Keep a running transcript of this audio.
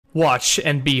Watch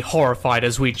and be horrified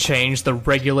as we change the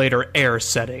regulator air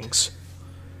settings.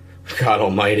 God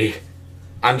almighty.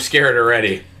 I'm scared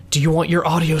already. Do you want your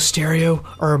audio stereo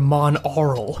or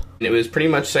monaural? It was pretty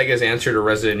much Sega's answer to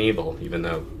Resident Evil, even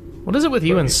though... What is it with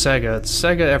you and Sega? It's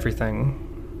Sega everything.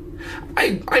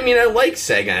 I mean, I like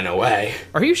Sega in a way.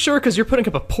 Are you sure? Because you're putting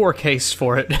up a poor case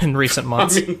for it in recent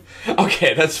months. I mean,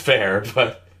 okay, that's fair,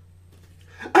 but...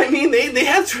 I mean, they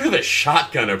had sort of a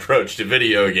shotgun approach to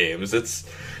video games. It's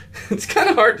kind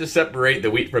of hard to separate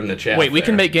the wheat from the chaff. Wait, we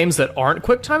can make games that aren't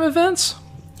QuickTime events?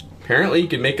 Apparently, you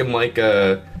can make them like,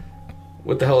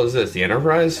 what the hell is this, the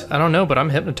Enterprise? I don't know, but I'm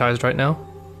hypnotized right now.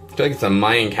 I feel like it's a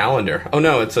Mayan calendar. Oh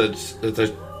no, it's a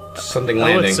something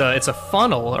landing. Oh, it's a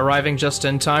funnel arriving just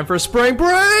in time for spring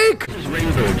break!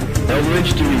 Rainbird.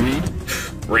 Eldridge, do we read?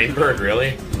 Rainbird,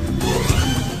 really?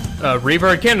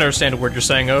 Rebird, can't understand a word you're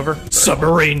saying, over.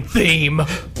 Submarine theme!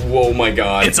 Whoa, my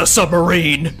god. It's a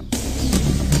submarine!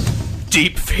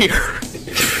 Deep fear.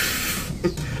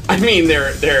 I mean,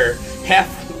 they're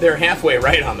halfway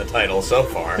right on the title so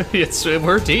far.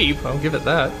 We're deep, I'll give it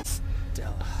that.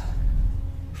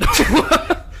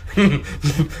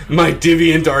 My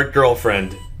DeviantArt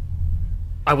girlfriend.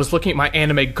 I was looking at my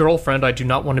anime girlfriend, I do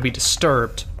not want to be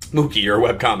disturbed. Mookie, your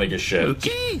webcomic is shit.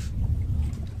 Mookie?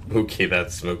 Mookie,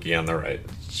 that's Mookie on the right.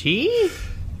 Gee?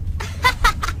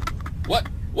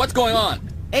 What's going on?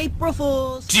 April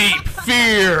Fools! Deep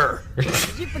fear!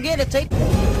 Did you forget to take...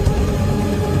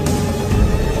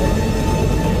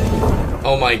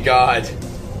 Oh my god.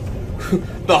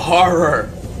 The horror!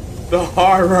 The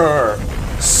horror!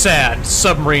 Sad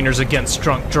submariners against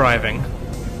drunk driving.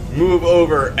 Move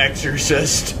over,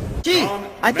 exorcist. Gee,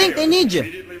 I think they need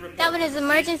you. That was his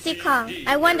emergency call.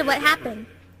 I wonder what happened.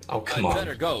 Oh, come I on.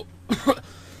 better go.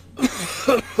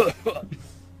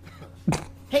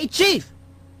 Hey, Chief!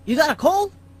 You got a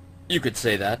cold? You could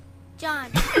say that. John,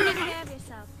 take care of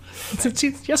yourself. It's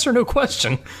a yes or no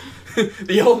question.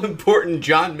 The all-important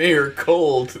John Mayer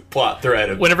cold plot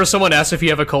thread. Whenever someone asks if you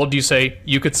have a cold, you say,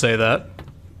 you could say that.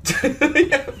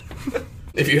 Yeah.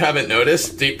 If you haven't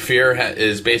noticed, Deep Fear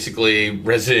is basically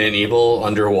Resident Evil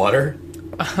underwater.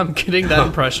 I'm getting that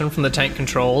impression from the tank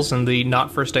controls and the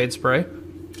not first aid spray.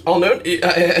 I'll note,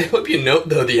 I hope you note,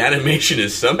 though, the animation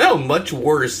is somehow much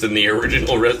worse than the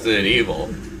original Resident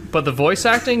Evil. But the voice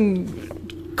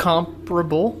acting,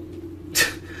 comparable.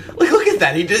 Like, look at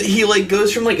that. He like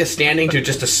goes from like a standing to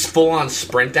just a full-on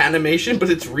sprint animation, but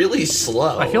it's really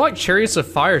slow. I feel like Chariots of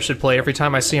Fire should play every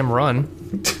time I see him run.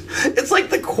 It's like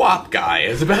the Quap guy.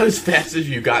 It's about as fast as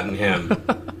you've gotten him.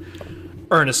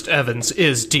 Ernest Evans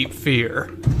is Deep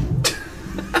Fear.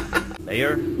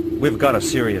 Mayor, we've got a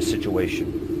serious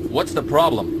situation. What's the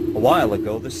problem? A while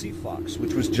ago, the Sea Fox,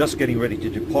 which was just getting ready to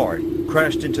depart,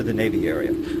 crashed into the Navy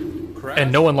area.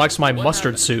 And no one likes my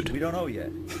mustard suit. We don't know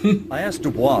yet. I asked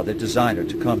Dubois, the designer,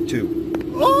 to come too.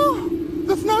 Oh,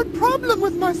 there's no problem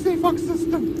with my Seafox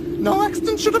system. No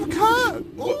accident should have occurred.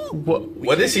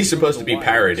 What is he supposed to be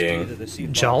parodying?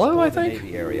 Jalo, I think?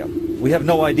 Navy area. We have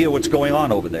no idea what's going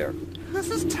on over there. This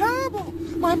is terrible.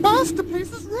 My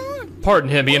masterpiece is ruined.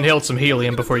 Pardon him, he inhaled some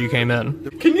helium before you came in.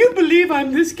 Can you believe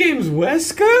I'm this game's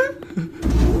Wesker?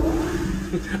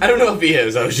 I don't know if he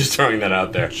is. I was just throwing that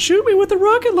out there. Shoot me with the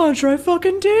rocket launcher, I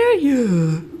fucking dare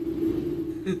you.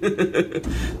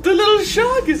 The little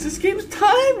shark is this game's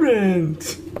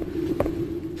tyrant.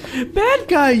 Bad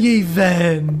guy, ye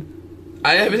then.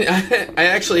 I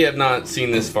actually have not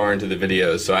seen this far into the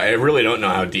videos, so I really don't know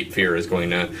how Deep Fear is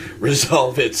going to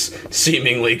resolve its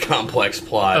seemingly complex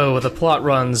plot. Oh, the plot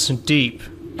runs deep.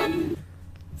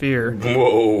 Fear.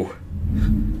 Whoa.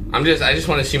 I just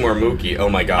want to see more Mookie. Oh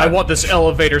my god. I want this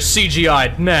elevator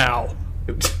CGI'd now.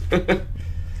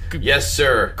 Yes,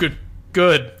 sir. Good.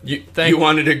 You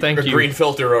wanted a green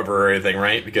filter over everything,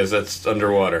 right? Because that's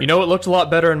underwater. You know, it looked a lot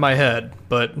better in my head,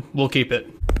 but we'll keep it.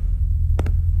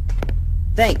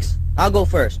 Thanks. I'll go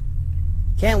first.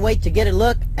 Can't wait to get a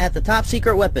look at the top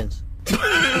secret weapons.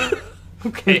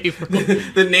 Okay.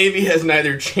 The Navy has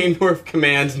neither chain morph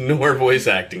commands nor voice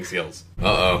acting skills.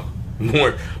 Uh-oh.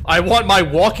 More. I want my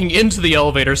walking into the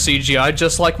elevator CGI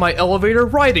just like my elevator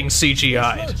riding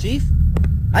CGI. Hello, Chief.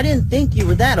 I didn't think you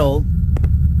were that old.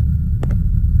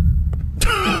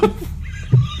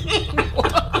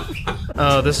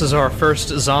 Oh, this is our first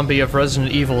zombie of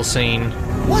Resident Evil scene.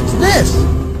 What's this?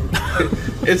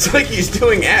 It's like he's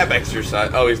doing ab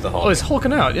exercise. Oh, he's the Hulk. Oh, he's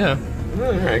hulking out, yeah.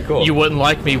 Alright, cool. You wouldn't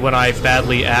like me when I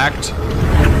badly act.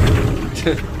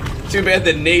 Too bad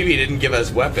the Navy didn't give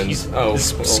us weapons.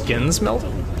 His skin's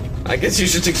melted? I guess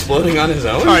he's just exploding on his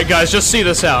own? Alright guys, just see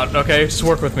this out, okay? Just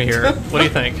work with me here. What do you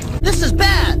think? This is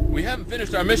bad! We haven't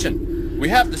finished our mission. We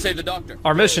have to save the doctor.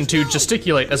 Our mission to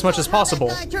gesticulate as much as possible.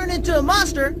 That guy turned into a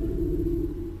monster.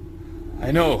 I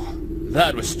know.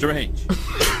 That was strange.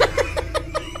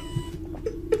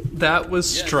 That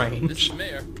was This strange. is the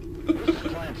mayor.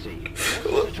 Clancy, what's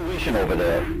the situation over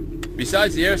there?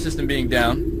 Besides the air system being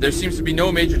down, there seems to be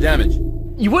no major damage.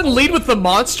 You wouldn't lead with the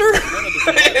monster?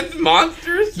 It's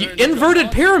monsters? You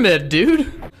inverted pyramid,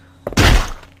 dude.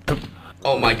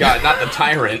 Oh my god, not the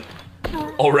tyrant.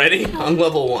 Already? On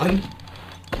level 1?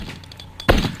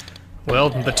 Well,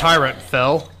 the tyrant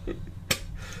fell.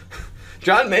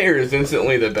 John Mayer is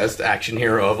instantly the best action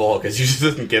hero of all because he just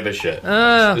doesn't give a shit.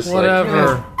 Just like,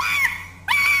 Whatever.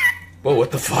 whoa,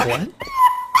 what the fuck?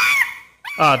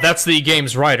 What? That's the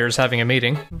game's writers having a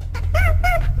meeting.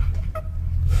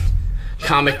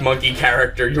 Comic monkey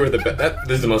character, you're the best.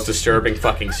 This is the most disturbing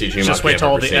fucking CG monkey Just wait I've till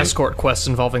all ever the seen. escort quests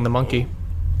involving the monkey.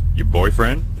 Your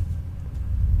boyfriend?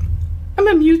 I'm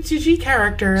a mute CG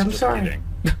character, I'm sorry. Kidding.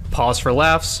 Pause for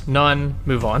laughs. None.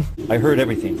 Move on. I heard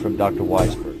everything from Dr.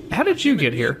 Weisberg. How did you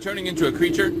get here? Turning into a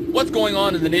creature? What's going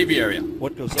on in the Navy area?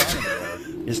 What goes on in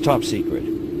there is top secret.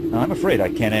 Now, I'm afraid I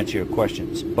can't answer your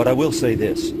questions, but I will say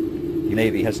this. The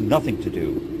Navy has nothing to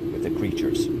do with the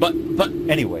creatures. But,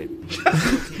 Anyway, the team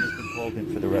has been called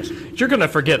in for the rescue. You're gonna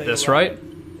forget this, right?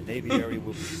 The Navy area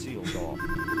will be sealed off.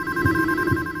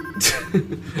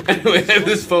 Anyway,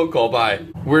 this phone call, bye.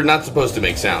 We're not supposed to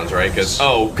make sounds, right? Because,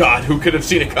 oh god, who could have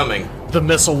seen it coming? The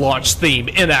missile launch theme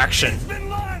in action.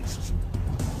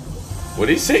 What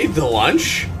did he say? The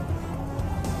lunch?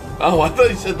 Oh, I thought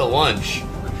he said the lunch.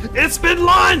 It's been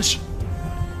lunch!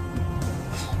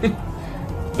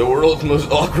 The world's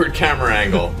most awkward camera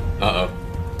angle. Uh-oh.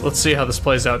 Let's see how this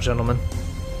plays out, gentlemen.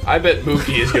 I bet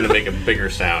Mookie is gonna make a bigger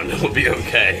sound. It'll be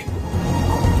okay.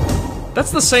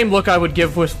 That's the same look I would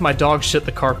give with my dog shit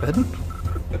the carpet.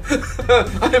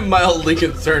 I am mildly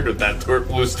concerned with that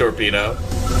loose torpedo.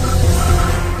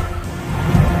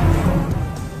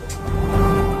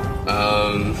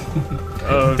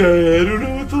 I don't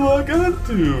know what to log on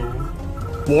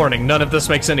to. Warning, none of this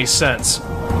makes any sense.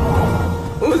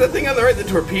 Oh, is that thing on the right the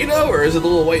torpedo, or is it the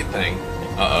little white thing?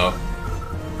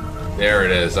 Uh-oh. There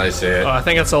it is, I see it. I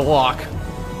think it's a lock.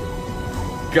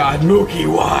 God,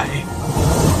 Mookie, why?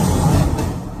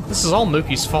 This is all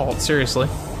Mookie's fault, seriously.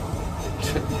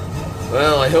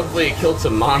 Well, hopefully it killed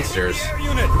some monsters.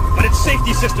 Unit, but its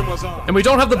safety system was on. And we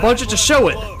don't have the budget to show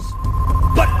it.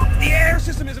 But the air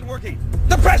system isn't working.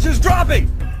 The pressure's dropping.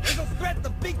 There's a threat the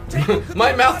big tank.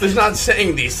 My mouth is not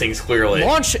saying these things clearly.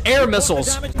 Launch air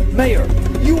missiles. Mayor,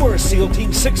 you were a SEAL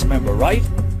Team 6 member, right?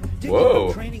 Did Whoa. you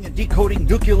have training in decoding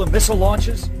nuclear missile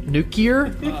launches?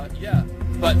 Nuclear? Yeah,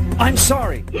 but I'm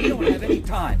sorry, we don't have any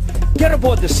time. Get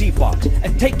aboard the Sea Fox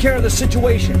and take care of the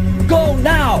situation. Go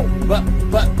now!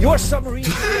 but Your submarine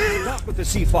is docked with the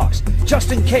Sea Fox.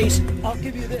 Just in case, I'll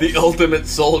give you this. The ultimate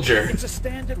soldier. It's a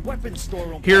standard weapons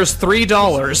storeroom. Here's $3.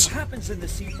 What happens in the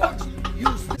Sea Fox?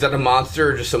 Use Is that a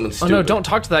monster or just someone Oh stupid? no, don't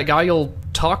talk to that guy, you'll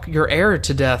talk your air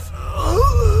to death.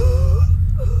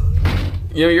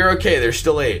 You know, you're okay, there's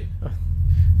still 8.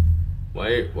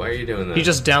 Why are you doing that? He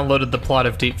just downloaded the plot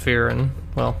of Deep Fear and,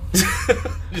 well,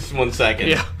 Just 1 second.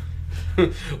 yeah.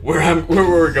 Where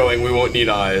we're going, we won't need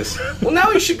eyes. Well,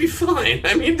 now he should be fine.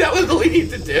 I mean, that was all he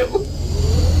needed to do.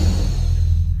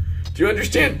 Do you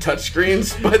understand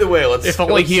touchscreens? By the way, If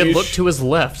only he had use- looked to his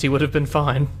left, he would have been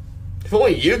fine. If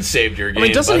only you'd saved your game. I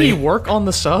mean, doesn't buddy. he work on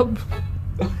the sub?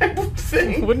 I would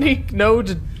think. Wouldn't he know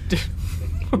to...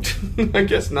 I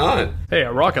guess not. Hey,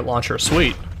 a rocket launcher,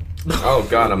 sweet. Oh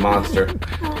god, a monster.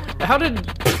 How did...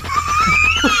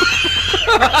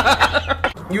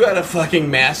 You had a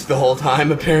fucking mask the whole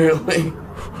time, apparently.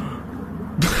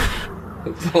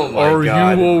 Oh my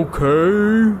god.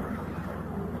 okay?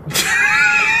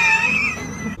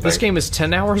 This game is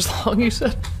 10 hours long, you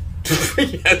said?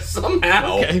 Yes,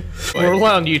 somehow. Okay. We're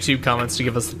allowing YouTube comments to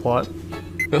give us the plot.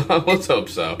 Let's hope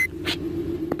so.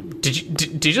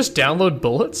 Did you just download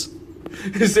bullets?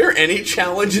 Is there any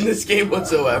challenge in this game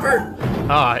whatsoever?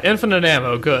 Ah, infinite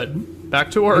ammo, good.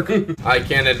 Back to work. I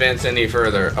can't advance any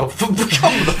further. Oh, come the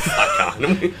fuck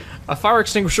on. A fire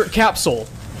extinguisher capsule.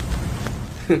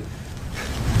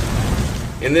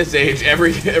 In this age,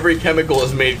 every chemical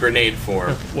is made grenade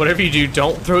form. Whatever you do,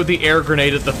 don't throw the air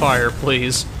grenade at the fire,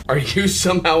 please. Are you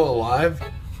somehow alive?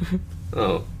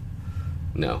 Oh.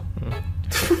 No.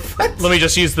 Let me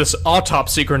just use this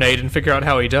autopsy grenade and figure out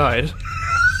how he died.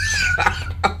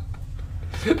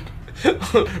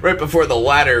 Right before the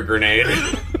ladder grenade.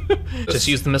 Just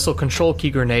use the missile control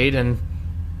key grenade and...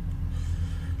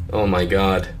 Oh my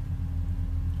god.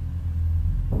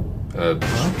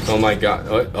 Oh my god.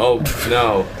 Oh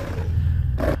no.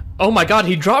 Oh my god,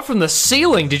 he dropped from the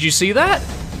ceiling. Did you see that?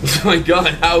 Oh my god,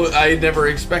 how I never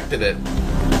expected it.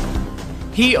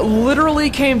 He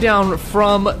literally came down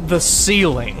from the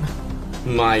ceiling.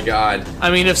 My god.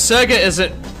 I mean, if Sega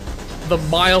isn't the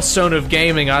milestone of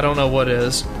gaming, I don't know what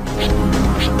is.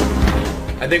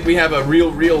 I think we have a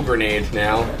real grenade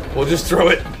now. We'll just throw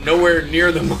it nowhere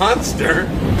near the monster.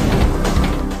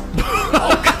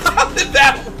 Oh, how did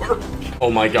that work? Oh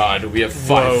my god, we have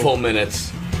 5 full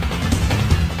minutes.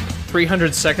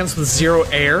 300 seconds with 0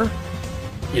 air?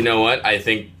 You know what? I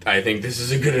think this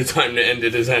is as good a time to end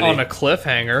it as any. On a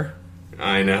cliffhanger.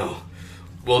 I know.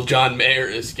 Will John Mayer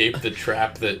escape the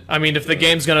trap that... I mean, if the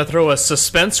game's gonna throw a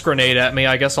suspense grenade at me,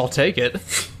 I guess I'll take it.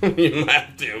 You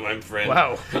have to, my friend.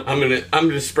 Wow. I'm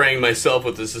just spraying myself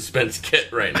with the suspense kit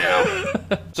right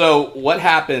now. So, what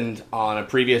happened on a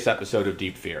previous episode of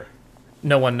Deep Fear?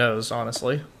 No one knows,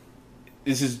 honestly.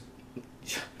 This is...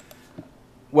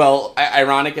 Well,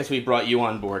 ironic as we brought you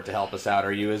on board to help us out.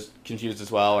 Are you as confused as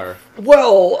well, or...?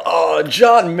 Well,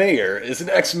 John Mayer is an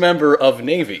ex-member of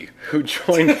Navy who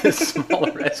joined this small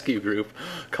rescue group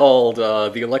called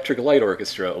the Electric Light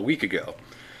Orchestra a week ago.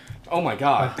 Oh my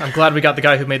god. I'm glad we got the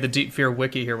guy who made the Deep Fear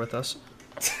wiki here with us.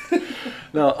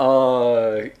 Now,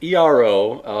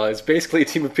 ERO is basically a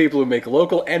team of people who make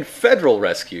local and federal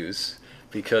rescues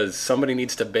because somebody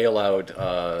needs to bail out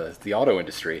the auto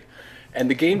industry. And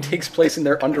the game takes place in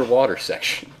their underwater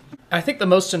section. I think the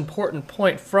most important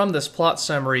point from this plot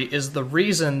summary is the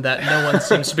reason that no one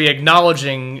seems to be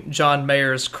acknowledging John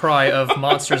Mayer's cry of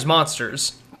monsters,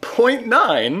 monsters. Point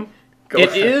 9.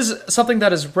 It is something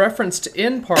that is referenced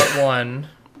in part 1,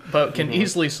 but can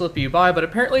easily slip you by, but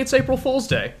apparently it's April Fool's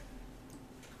Day.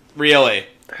 Really?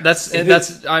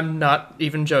 That's I'm not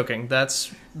even joking.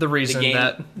 That's the reason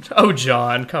that... Oh,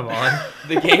 John, come on.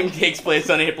 The game takes place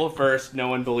on April 1st. No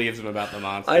one believes him about the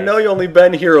monster. I know you only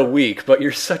been here a week, but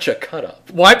you're such a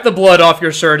cut-up. Wipe the blood off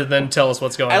your shirt and then tell us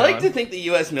what's going on. I like to think the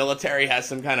U.S. military has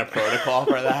some kind of protocol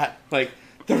for that. Like,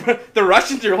 the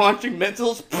Russians are launching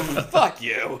missiles? Fuck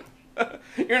you.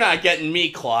 You're not getting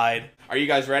me, Clyde. Are you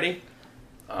guys ready?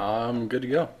 I'm good to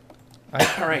go.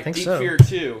 All right, think Deep so. Fear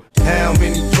 2. How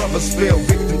many brothers fell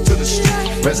victim to the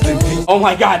street? Rest in peace. Oh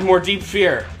my god, more Deep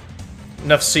Fear.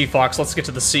 Enough Sea Fox, let's get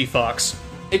to the Sea Fox.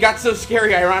 It got so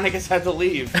scary, Ironicus had to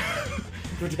leave.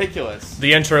 Ridiculous.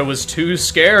 The intro was too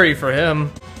scary for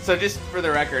him. So just for the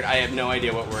record, I have no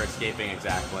idea what we're escaping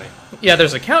exactly. Yeah,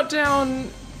 there's a countdown,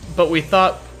 but we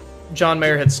thought John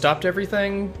Mayer had stopped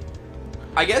everything.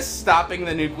 I guess stopping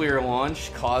the nuclear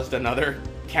launch caused another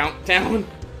countdown.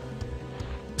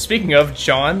 Speaking of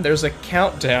John, there's a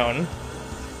countdown.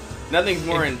 Nothing's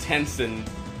more intense than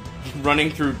running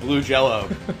through blue jello.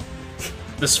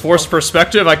 This forced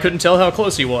perspective, I couldn't tell how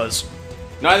close he was.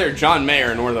 Neither John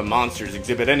Mayer nor the monsters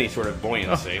exhibit any sort of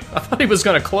buoyancy. Oh, I thought he was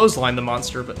going to clothesline the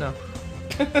monster, but no.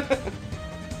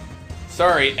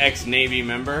 Sorry, ex-Navy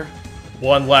member.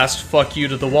 One last fuck you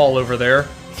to the wall over there.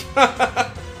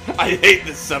 I hate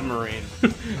this submarine.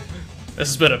 This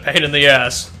has been a pain in the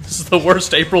ass. This is the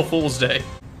worst April Fool's Day.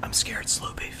 I'm scared,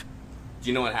 Slow Beef. Do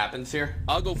you know what happens here?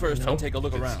 I'll go first. I'll take a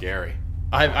look around. Scary.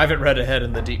 I haven't read ahead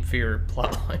in the Deep Fear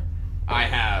plotline. I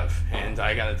have, and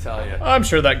I gotta tell you. I'm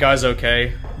sure that guy's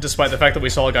okay, despite the fact that we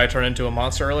saw a guy turn into a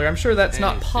monster earlier. I'm sure that's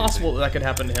not possible that could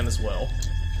happen to him as well.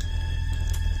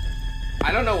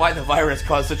 I don't know why the virus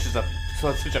caused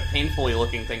such a painfully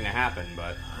looking thing to happen,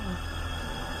 but...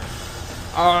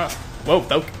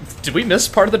 Whoa, did we miss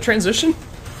part of the transition?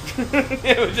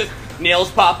 It was just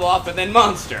nails pop off and then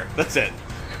monster. That's it.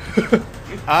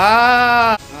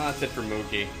 That's it for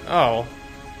Mookie. Oh.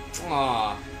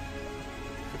 Aww.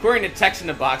 According to text in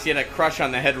the box, he had a crush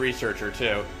on the head researcher,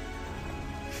 too.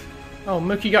 Oh,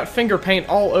 Mookie got finger paint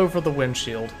all over the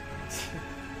windshield.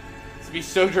 It'd be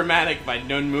so dramatic if I'd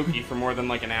known Mookie for more than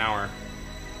like an hour.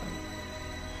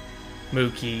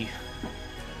 Mookie.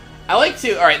 I like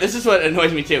to... Alright, this is what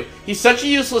annoys me, too. He's such a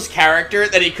useless character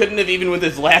that he couldn't have even with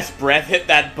his last breath hit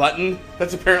that button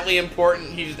that's apparently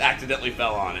important. He just accidentally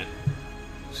fell on it.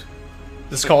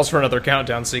 This calls for another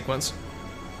countdown sequence.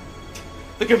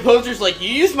 The composer's like, you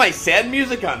used my sad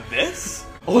music on this?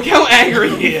 Look how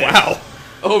angry he is. Wow.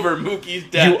 Over Mookie's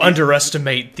death. You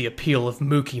underestimate the appeal of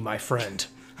Mookie, my friend.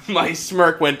 My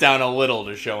smirk went down a little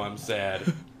to show I'm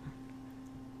sad.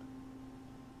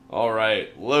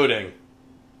 Alright, loading.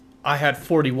 I had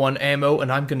 41 ammo,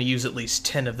 and I'm gonna use at least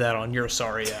 10 of that on your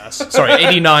sorry ass. Sorry,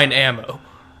 89 ammo.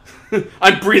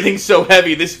 I'm breathing so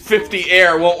heavy, this 50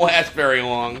 air won't last very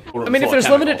long. I mean, if there's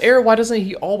limited air, why doesn't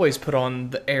he always put on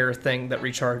the air thing that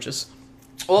recharges?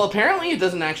 Well, apparently it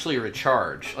doesn't actually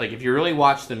recharge. Like, if you really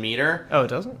watch the meter... Oh, it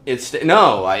doesn't?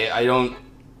 No, I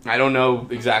don't know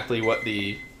exactly what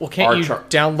the Well, can't you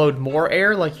download more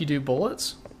air like you do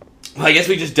bullets? Well, I guess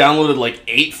we just downloaded like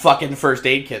 8 fucking first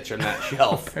aid kits from that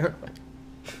shelf. That's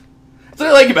what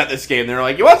I like about this game. They're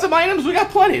like, you want some items? We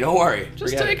got plenty. Don't worry.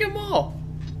 Just take them all.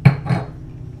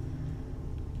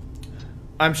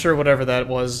 I'm sure whatever that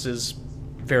was is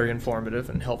very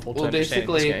informative and helpful to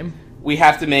understanding this game. We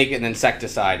have to make an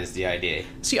insecticide is the idea.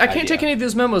 See, I can't take any of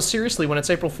these memos seriously when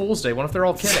it's April Fool's Day. What if they're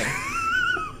all kidding?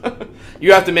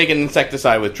 You have to make an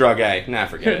insecticide with drug A. Nah,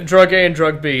 forget it. Drug A and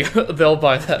drug B. They'll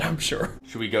buy that, I'm sure.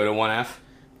 Should we go to 1F?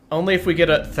 Only if we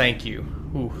get a thank you.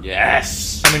 Ooh.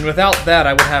 Yes! I mean, without that,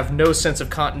 I would have no sense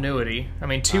of continuity. I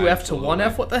mean, 2F to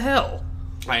 1F? What the hell?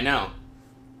 I know.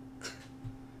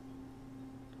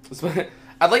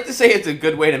 I'd like to say it's a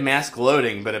good way to mask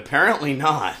loading, but apparently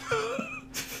not.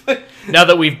 Now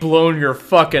that we've blown your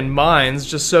fucking minds,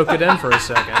 just soak it in for a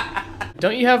second.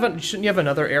 Shouldn't you have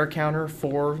another air counter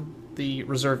for the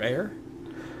reserve air?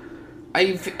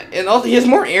 And also, he has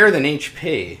more air than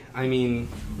HP. I mean,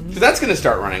 so that's going to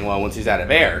start running low once he's out of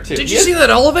air, too. Did you see that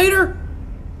elevator?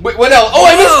 Wait, what else? Oh,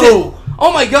 I missed it!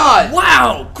 Oh my god!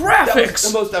 Wow, graphics! That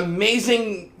was the most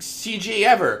amazing CG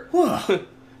ever.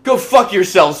 Go fuck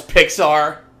yourselves,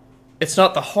 Pixar. It's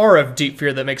not the horror of Deep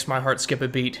Fear that makes my heart skip a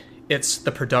beat. It's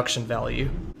the production value.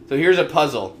 So here's a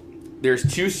puzzle.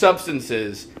 There's 2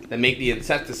 substances that make the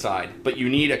insecticide, but you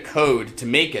need a code to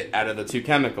make it out of the 2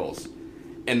 chemicals.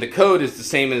 And the code is the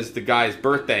same as the guy's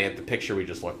birthday at the picture we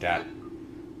just looked at.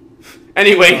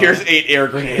 Anyway, here's 8 air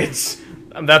grenades.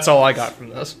 That's all I got from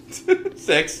this.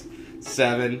 6,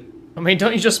 7. I mean,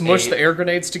 don't you just mush 8. the air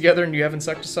grenades together and you have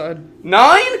insecticide?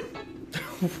 9?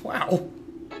 Wow.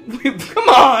 Come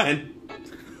on!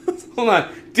 Hold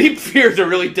on. Deep Fear is a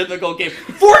really difficult game.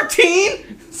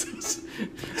 14?!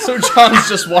 So John's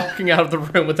just walking out of the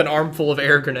room with an armful of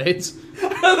air grenades.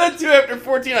 That too after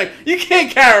 14, like, you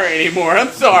can't carry anymore, I'm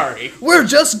sorry. We're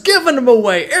just giving them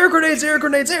away! Air grenades, air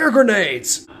grenades, air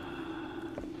grenades!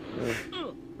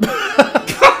 The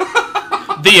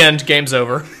end, game's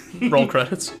over. Roll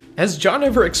credits. Has John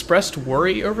ever expressed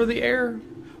worry over the air?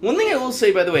 One thing I will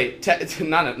say, by the way,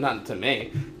 not to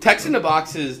me, text in the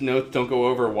box's notes don't go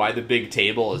over why the big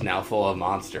table is now full of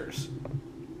monsters.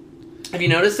 Have you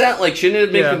noticed that? Like, shouldn't it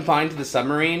have been confined to the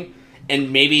submarine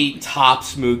and maybe top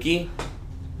Smokey?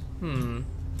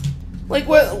 Like,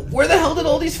 where the hell did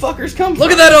all these fuckers come from?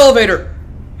 Look at that elevator!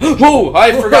 Whoa,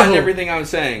 I've forgotten everything I was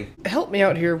saying. Help me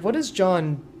out here. What is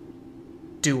John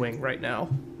doing right now?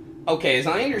 Okay, as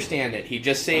I understand it, he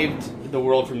just saved the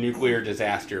world from nuclear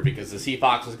disaster because the Sea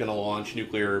Fox was going to launch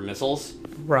nuclear missiles.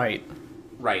 Right.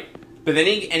 Right. But then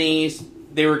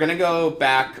they were going to go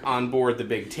back on board the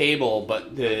big table,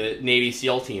 but the Navy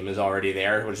SEAL team is already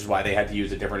there, which is why they had to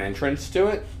use a different entrance to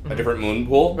it, a different moon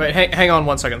pool. Right, hang on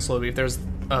 1 second, Slowby. If there's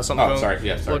something Oh, sorry.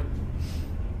 Yeah, sorry. Look,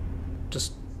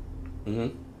 just...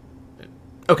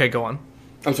 Okay, go on.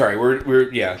 I'm sorry,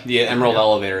 the Emerald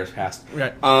Elevator is passed.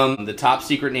 Right. The top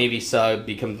secret Navy sub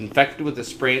becomes infected with a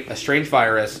strange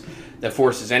virus that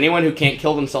forces anyone who can't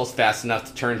kill themselves fast enough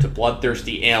to turn to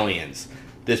bloodthirsty aliens.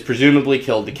 This presumably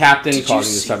killed the captain,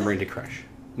 causing the submarine to crash.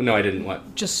 No, I didn't.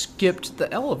 What? Just skipped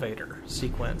the elevator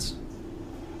sequence.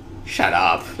 Shut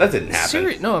up. That didn't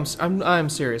happen. No, I'm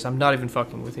serious. I'm not even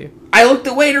fucking with you. I looked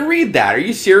away to read that. Are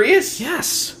you serious?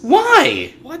 Yes.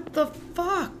 Why? What the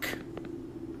fuck?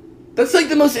 That's like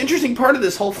the most interesting part of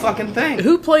this whole fucking thing.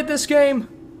 Who played this game?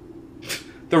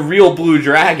 The Real Blue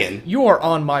Dragon. You are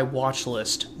on my watch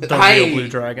list. Real Blue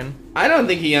Dragon. I don't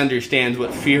think he understands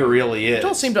what fear really is. You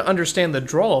don't seem to understand the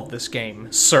draw of this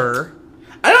game, sir.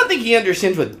 I don't think he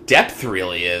understands what depth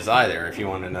really is either, if you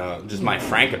want to know. Just my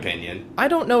frank opinion. I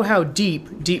don't know how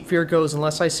deep Fear goes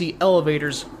unless I see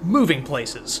elevators moving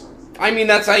places. I mean,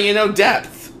 that's how you know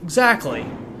depth. Exactly.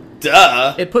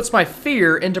 Duh. It puts my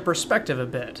fear into perspective a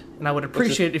bit, and I would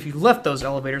appreciate it if you left those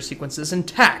elevator sequences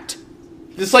intact.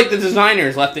 Just like the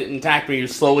designers left it intact when you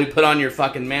slowly put on your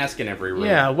fucking mask in every room.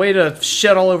 Yeah, way to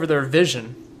shed all over their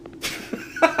vision.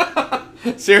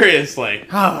 Seriously.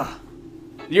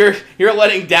 You're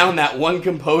letting down that one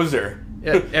composer.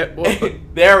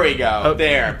 There we go.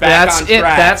 There. Back on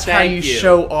track. That's how you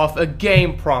show off a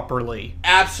game properly.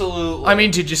 Absolutely. I mean,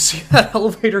 did you see that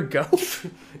elevator go?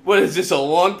 What is this, a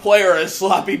long play or a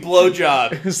sloppy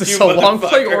blowjob? Is this a long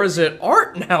play or is it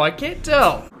art now? I can't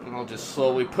tell. I'll just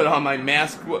slowly put on my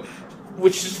mask,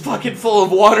 which is fucking full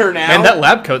of water now. Man, that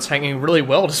lab coat's hanging really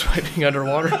well despite being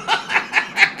underwater.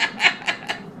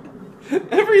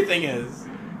 Everything is.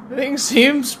 Everything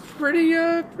seems pretty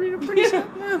yeah.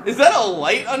 Is that a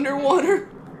light underwater?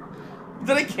 Is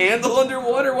that a candle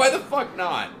underwater? Why the fuck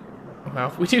not?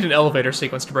 Well, we need an elevator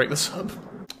sequence to break this up.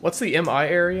 What's the MI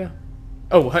area?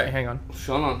 Oh, hey, hang on.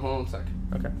 Hold on a sec.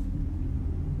 Okay.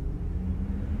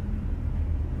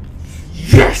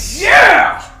 Yes!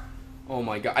 Yeah! Oh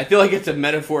my god. I feel like it's a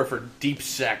metaphor for deep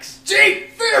sex.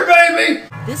 Deep fear, baby!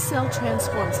 This cell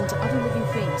transforms into other living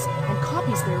things and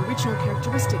copies their original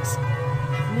characteristics.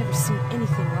 I've never seen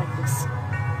anything like this.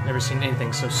 Never seen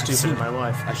anything so stupid in my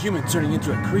life. A human turning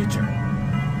into a creature.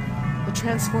 The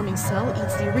transforming cell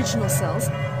eats the original cells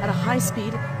at a high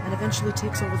speed and eventually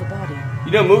takes over the body.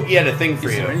 You know, Mookie had a thing for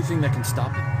Is you. there anything that can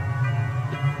stop it?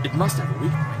 It must have a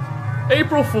weak point.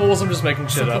 April Fools, I'm just making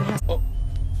shit up. Oh.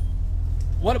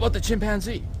 What about the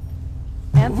chimpanzee?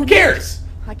 Anthony, Who cares?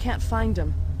 I can't find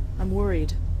him. I'm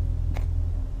worried.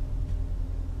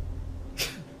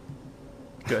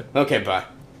 Good. Okay, bye.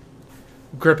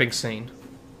 Gripping scene.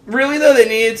 Really, though? They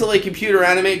needed to, like, computer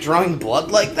animate drawing blood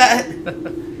like that?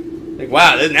 Like,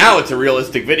 wow, now it's a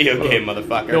realistic video game,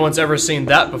 motherfucker. No one's ever seen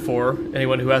that before.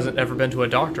 Anyone who hasn't ever been to a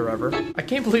doctor ever. I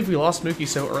can't believe we lost Mookie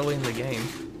so early in the game.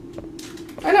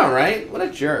 I know, right? What a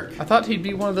jerk. I thought he'd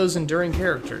be one of those enduring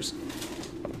characters.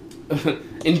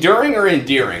 Enduring or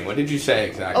endearing? What did you say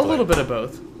exactly? A little bit of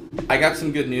both. I got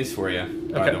some good news for you,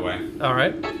 by the way.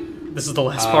 Alright. This is the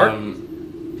last part?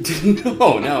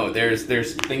 No, there's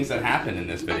things that happen in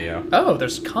this video. Oh,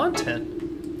 there's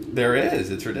content. There is.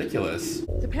 It's ridiculous.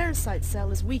 The parasite cell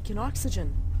is weak in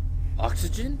oxygen.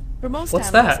 Oxygen? For most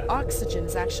What's animals, that? oxygen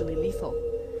is actually lethal.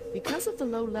 Because of the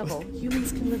low level,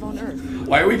 humans can live on Earth.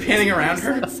 Why are we panning around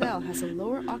her? The cell has a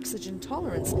lower oxygen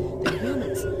tolerance than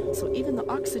humans, so even the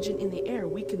oxygen in the air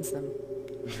weakens them.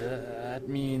 That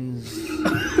means...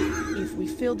 If we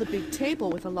fill the big table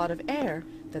with a lot of air,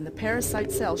 then the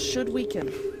parasite cell should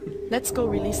weaken. Let's go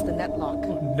release the netlock.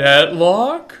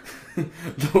 Netlock?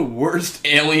 The worst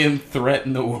alien threat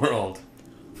in the world.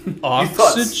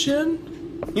 Oxygen?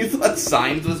 You thought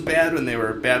Signs was bad when they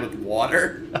were bad with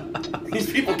water?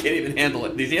 These people can't even handle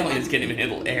it. These aliens can't even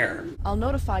handle air. I'll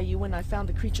notify you when I found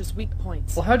the creature's weak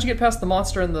points. Well, how'd you get past the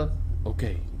monster and the...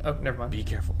 Okay. Oh, never mind. Be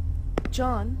careful.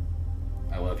 John,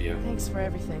 I love you. thanks for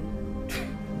everything.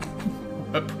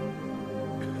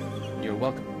 You're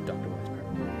welcome, Dr.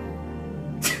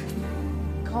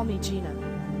 Weisberg. Call me Gina.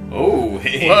 Oh,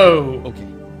 hey. Whoa! Okay.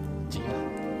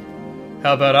 Gina.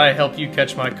 How about I help you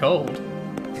catch my cold?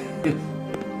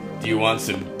 Do you want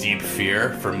some deep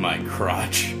fear from my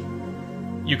crotch?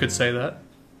 You could say that.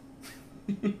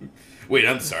 Wait,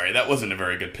 I'm sorry. That wasn't a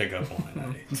very good pickup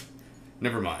line.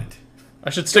 Never mind. I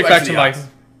should stick back to my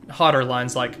hotter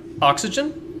lines like,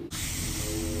 oxygen?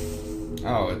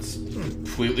 Oh, it's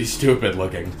completely stupid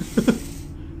looking.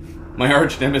 My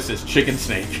arch nemesis, Chicken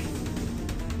Snake.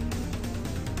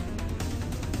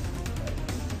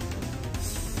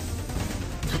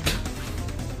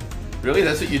 Really?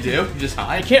 That's what you do? You just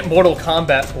hide? You can't Mortal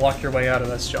Kombat block your way out of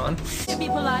this, John. It'd be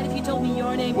polite if you told me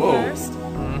your name Whoa. first.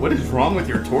 What is wrong with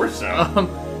your torso?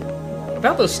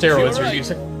 About those steroids You're you're right.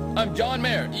 using. I'm John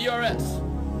Mayer, ERS.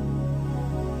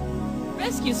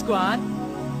 Rescue squad.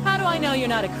 How do I know you're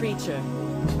not a creature?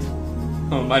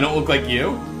 I don't look like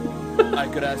you? I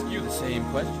could ask you the same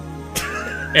question.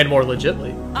 And more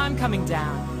legitly. I'm coming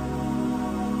down.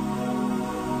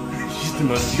 She's the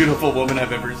most beautiful woman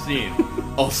I've ever seen.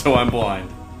 Also, I'm blind.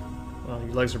 Well,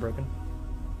 your legs are broken.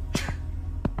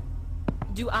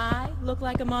 Do I look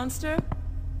like a monster?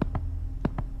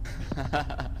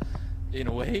 In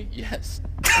a way, yes.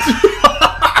 Do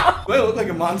I look like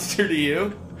a monster to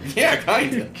you? Yeah,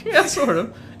 kinda. Yeah, sort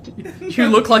of. You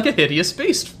look like a hideous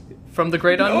beast from the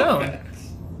great unknown.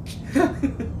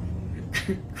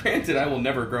 Granted, I will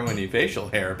never grow any facial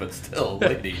hair, but still,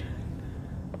 lady.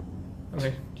 I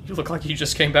mean, you look like you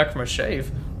just came back from a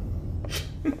shave.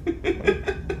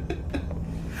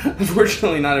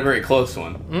 Unfortunately, not a very close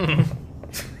one.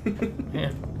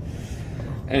 Yeah.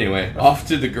 Anyway, off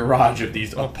to the garage of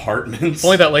these apartments. If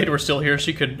only that lady were still here,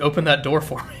 she could open that door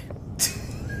for me.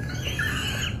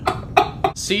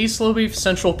 See Slow Beef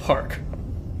Central Park.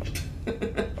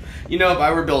 You know, if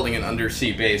I were building an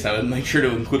undersea base, I would make sure to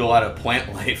include a lot of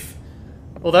plant life.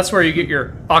 Well, that's where you get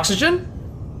your oxygen?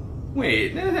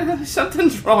 Wait,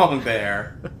 something's wrong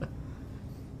there.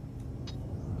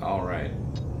 Alright.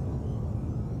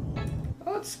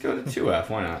 Let's go to 2F,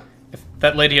 why not? If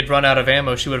that lady had run out of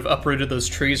ammo, she would have uprooted those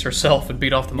trees herself and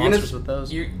beat off the monsters with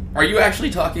those. Are you actually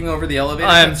talking over the elevator?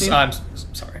 I'm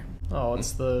sorry. Oh,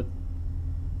 it's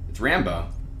It's Rambo.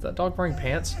 Is that dog wearing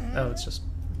pants? Oh, it's just...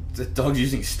 The dog's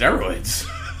using steroids.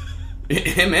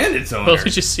 Him and its owner. Well,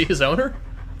 did you see his owner?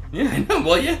 Yeah, I know.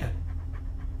 Well, yeah.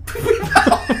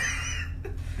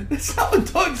 That's not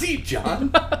what dogs eat,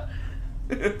 John.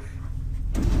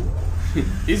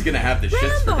 He's gonna have the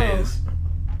shits for days.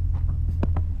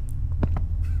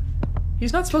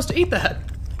 He's not supposed to eat that.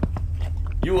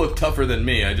 You look tougher than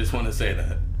me, I just want to say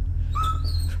that.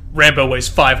 Rambo weighs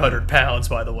 500 pounds,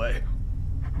 by the way.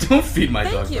 Don't feed my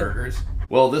Thank dog you. burgers.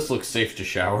 Well, this looks safe to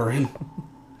shower in.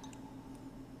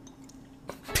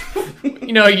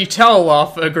 You know, you towel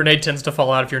off, a grenade tends to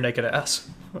fall out of your naked ass.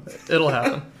 It'll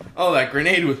happen. Oh, that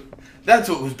grenade was... That's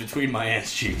what was between my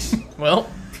ass cheeks. Well...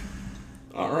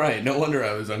 Alright, no wonder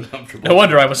I was uncomfortable. No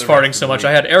wonder I was farting so much.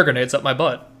 I had air grenades up my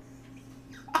butt.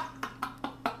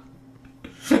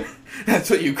 That's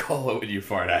what you call it when you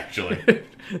fart, actually.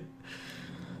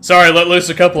 Sorry, let loose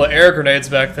a couple of air grenades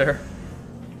back there.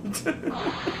 Can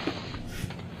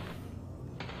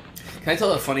I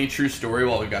tell a funny true story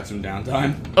while we've got some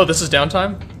downtime? Oh, this is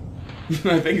downtime?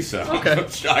 I think so. Okay.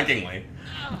 Shockingly.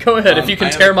 Go ahead, if you can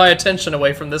tear my attention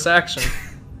away from this action.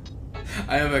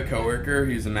 I have a coworker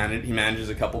who's he manages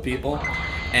a couple people,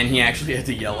 and he actually had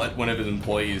to yell at one of his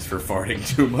employees for farting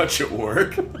too much at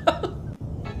work.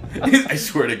 I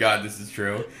swear to God, this is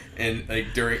true. And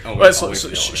like during I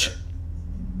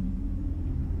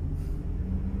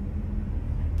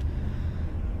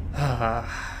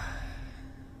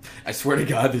swear to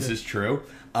God, this is true.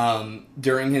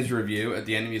 During his review, at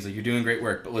the end, he's like, "You're doing great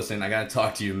work, but listen, I gotta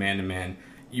talk to you man to man.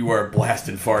 You are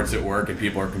blasting farts at work, and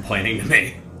people are complaining to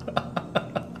me."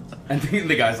 And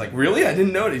the guy's like, "Really? I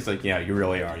didn't know it." He's like, "Yeah, you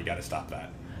really are. You gotta stop that."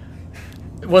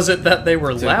 Was it that they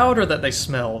were loud, or that they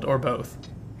smelled, or both?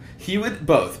 He would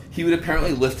both. He would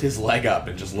apparently lift his leg up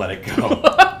and just let it go.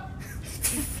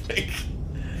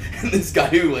 And this guy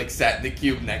who like sat in the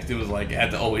cube next to him was like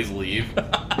had to always leave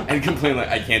and complain like,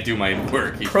 "I can't do my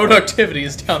work." Productivity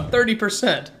is down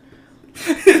 30%.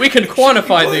 We can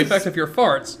quantify the effect of your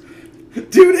farts.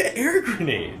 Due to air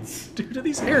grenades. Due to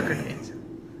these air grenades.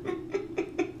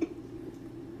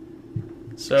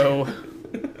 So,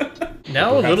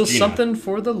 now a little something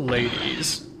for the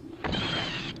ladies.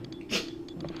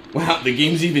 Wow, the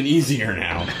game's even easier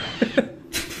now.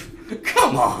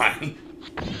 Come on.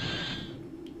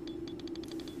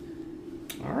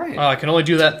 Alright. I can only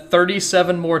do that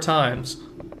 37 more times.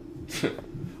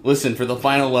 Listen, for the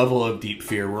final level of Deep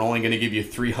Fear, we're only going to give you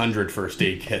 300 first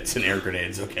aid kits and air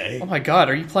grenades, okay? Oh my god,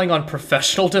 are you playing on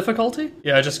professional difficulty?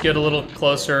 Yeah, just get a little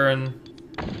closer and...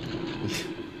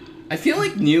 I feel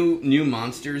like new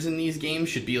monsters in these games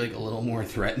should be like a little more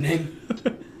threatening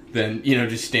than, you know,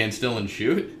 just stand still and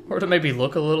shoot. Or to maybe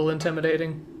look a little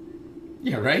intimidating.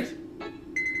 Yeah, right?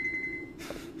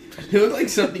 It looked like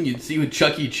something you'd see with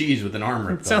Chuck E. Cheese with an arm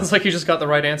ripped off. Sounds like you just got the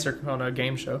right answer on a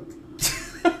game show.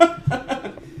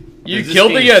 You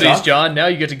killed the Yetis, suck? John. Now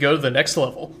you get to go to the next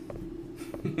level.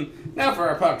 Now for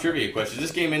our pop trivia question. Is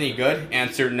this game any good?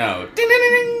 Answer no. Ding, ding,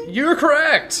 ding, ding. You're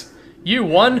correct. You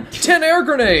won 10 air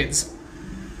grenades.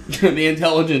 The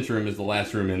intelligence room is the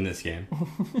last room in this game.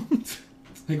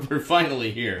 Like we're finally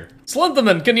here.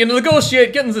 Slenderman, can you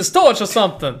negotiate getting this torch or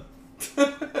something?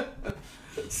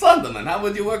 Slenderman, how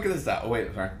would you work this out? Oh,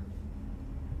 wait, sorry.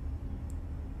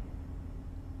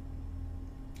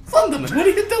 Slenderman, what are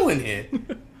you doing here?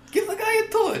 Give the guy a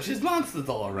torch. His monster's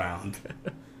all around.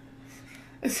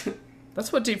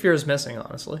 That's what Deep Fear is missing,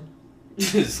 honestly.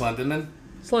 Slenderman?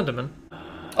 Slenderman.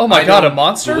 Oh my god, a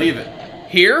monster? Believe it.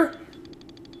 Here?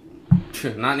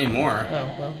 Not anymore.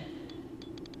 Oh, well.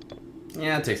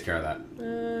 Yeah, it takes care of that.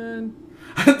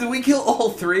 Did we kill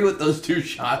all three with those 2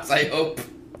 shots, I hope?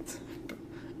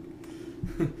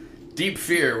 Deep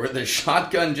Fear, where the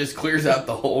shotgun just clears out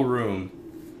the whole room.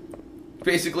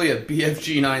 Basically a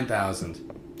BFG 9000.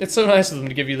 It's so nice of them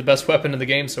to give you the best weapon in the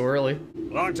game so early.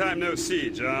 Long time no see,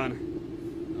 John.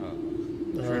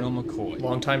 Colonel McCoy.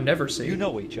 Long time never see. You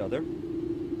know each other.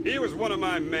 He was one of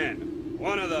my men.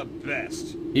 One of the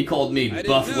best. He called me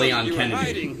Buff Leon you Kennedy. Were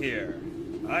hiding here.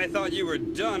 I thought you were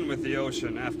done with the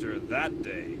ocean after that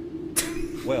day.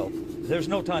 Well, there's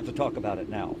no time to talk about it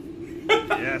now.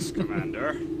 Yes,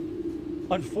 Commander.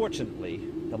 Unfortunately,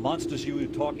 the monsters you were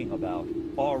talking about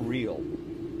are real.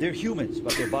 They're humans,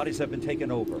 but their bodies have been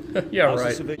taken over. Yeah,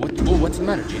 right. What's the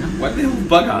matter, Gina? Why do they have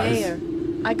bug eyes? Mayor,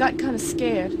 I got kind of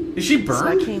scared. Is she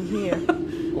burned? So I came here.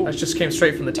 I just came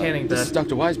straight from the tanning bed. This is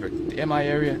Dr. Weisberg, the MI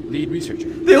area lead researcher.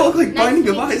 They look like Binding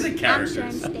of Isaac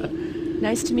characters.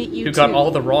 Nice to meet you, Who got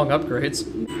all the wrong upgrades.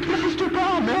 Mrs.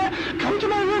 Dubois, man! Come to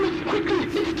my room quickly!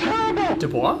 It's terrible!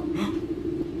 Dubois?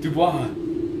 Dubois.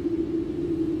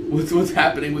 What's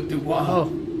happening with Dubois?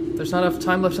 Oh, there's not enough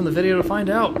time left in the video to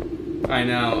find out. I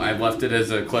know, I've left it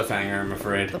as a cliffhanger, I'm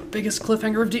afraid. The biggest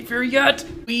cliffhanger of Deep Fear yet!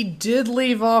 We did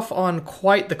leave off on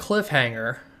quite the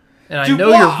cliffhanger. And I know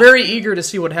you're very eager to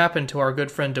see what happened to our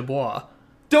good friend Dubois.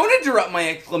 Don't interrupt my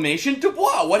exclamation!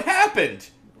 Dubois, what happened?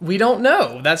 We don't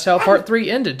know. That's how part 3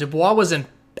 ended. Dubois was in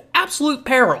absolute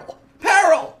peril.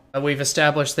 Peril! We've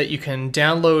established that you can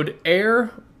download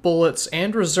air, bullets,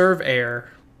 and reserve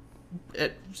air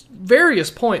at various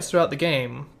points throughout the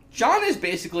game. John is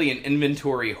basically an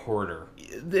inventory hoarder.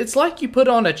 It's like you put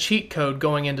on a cheat code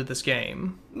going into this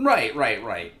game.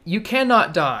 Right. You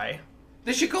cannot die.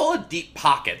 They should call it deep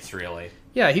pockets, really.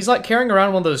 Yeah, he's like carrying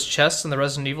around one of those chests in the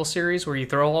Resident Evil series where you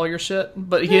throw all your shit,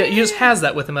 but he just has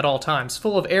that with him at all times,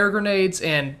 full of air grenades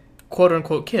and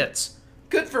quote-unquote kits.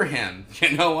 Good for him.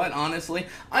 You know what, honestly?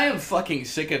 I am fucking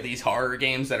sick of these horror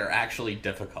games that are actually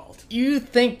difficult. You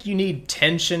think you need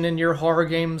tension in your horror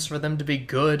games for them to be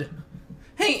good?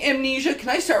 Hey, Amnesia, can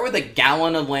I start with a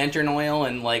gallon of lantern oil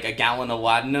and, like, a gallon of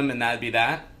laudanum and that'd be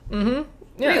that? Mm-hmm.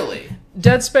 Yeah. Really?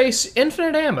 Dead Space,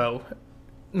 infinite ammo.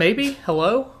 Maybe?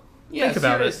 Hello? Yeah, think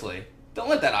about seriously. it. Don't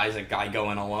let that Isaac guy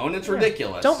go in alone. It's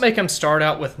ridiculous. Don't make him start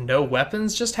out with no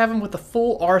weapons. Just have him with a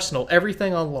full arsenal,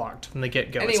 everything unlocked from the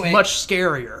get-go. Anyway, it's much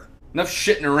scarier. Enough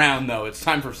shitting around, though. It's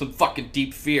time for some fucking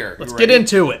deep fear. Let's get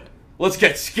into it. Let's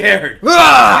get scared.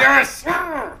 Ah! Yes!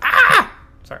 Ah!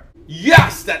 Sorry.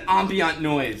 Yes! That ambient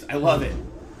noise. I love it.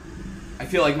 I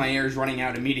feel like my air is running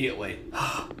out immediately.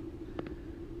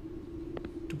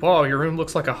 Wow, your room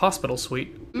looks like a hospital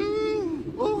suite.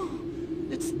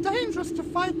 It's dangerous to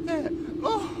fight there.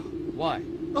 Oh. Why?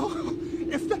 Oh,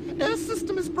 if the air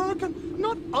system is broken,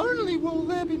 not only will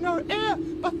there be no air,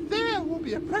 but there will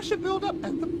be a pressure buildup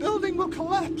and the building will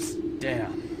collapse.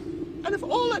 Damn. And if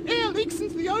all that air leaks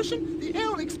into the ocean, the air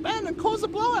will expand and cause a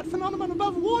blowout phenomenon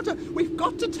above water. We've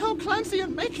got to tell Clancy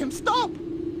and make him stop.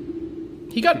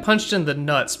 He got punched in the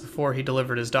nuts before he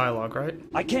delivered his dialogue, right?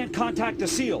 I can't contact the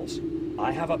SEALs.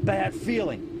 I have a bad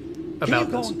feeling. About Can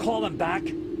you go this. and call them back?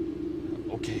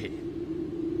 Okay.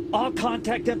 I'll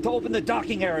contact them to open the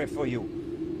docking area for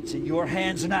you. It's in your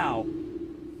hands now.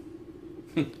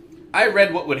 I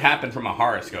read what would happen from a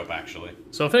horoscope, actually.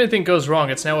 So if anything goes wrong,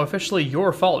 it's now officially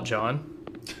your fault, John.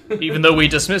 Even though we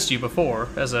dismissed you before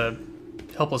as a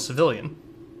helpless civilian.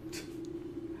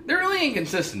 They're really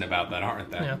inconsistent about that,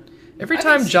 aren't they? Yeah. Every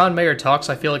time John Mayer talks,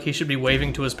 I feel like he should be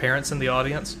waving to his parents in the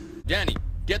audience. Danny,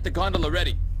 get the gondola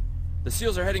ready. The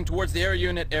SEALs are heading towards the air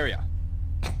unit area.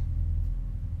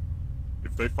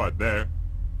 If they fight there,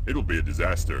 it'll be a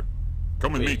disaster.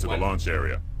 Come with me to the launch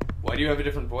area. Why do you have a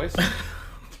different voice?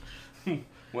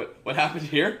 What happened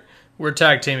here? We're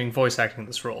tag teaming voice acting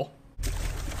this role.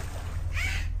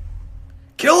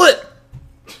 Kill it!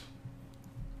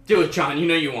 Do it, John. You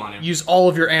know you want him. Use all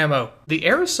of your ammo. The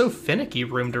air is so finicky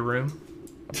room to room.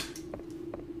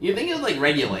 You think it would, like,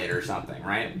 regulate or something,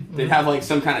 right? They'd have, like,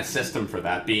 some kind of system for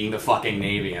that, being the fucking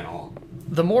Navy and all.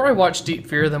 The more I watch Deep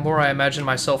Fear, the more I imagine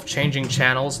myself changing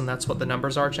channels, and that's what the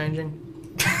numbers are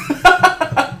changing.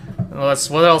 Well, that's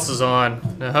what else is on.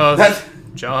 Oh,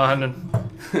 John and...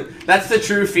 That's the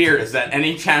true fear, is that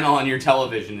any channel on your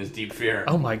television is Deep Fear.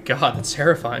 Oh my god, that's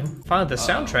terrifying. Finally, the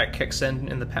soundtrack kicks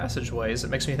in the passageways. It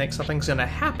makes me think something's gonna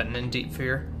happen in Deep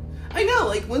Fear. I know,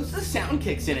 like, once the sound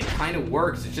kicks in, it kind of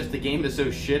works. It's just the game is so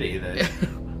shitty that...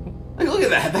 Like, look at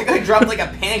that. That guy dropped like a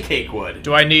pancake would.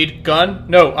 Do I need gun?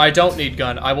 No, I don't need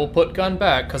gun. I will put gun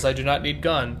back, because I do not need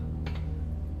gun.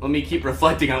 Let me keep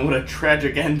reflecting on what a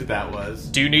tragic end that was.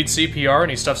 Do you need CPR? And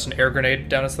he stuffs an air grenade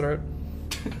down his throat.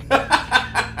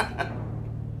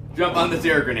 Jump on this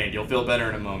air grenade. You'll feel better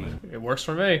in a moment. It works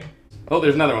for me. Oh,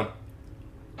 there's another one.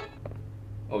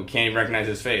 Oh, we can't even recognize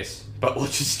his face. But we'll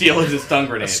just steal his stun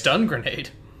grenade. A stun grenade?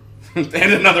 And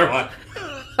another one.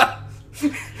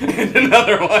 And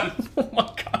another one. Oh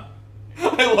my god.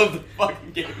 I love the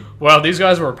fucking game. Wow, these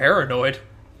guys were paranoid.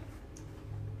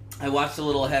 I watched a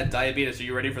little ahead. Diabetes, are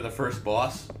you ready for the first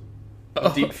boss?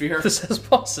 Deep Fear? This has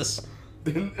bosses.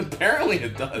 Apparently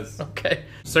it does. Okay.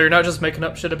 So you're not just making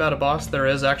up shit about a boss, there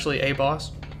is actually a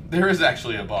boss? There is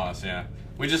actually a boss, yeah.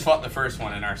 We just fought the first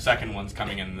one, and our second one's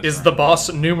coming in this Is round. the boss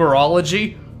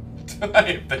numerology?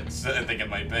 I think it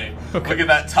might be. Okay. Look at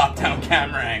that top-down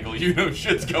camera angle. You know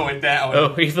shit's going down.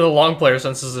 Oh, even the long player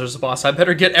senses there's a boss. I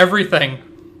better get everything.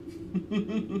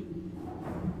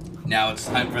 Now it's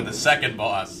time for the second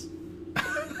boss.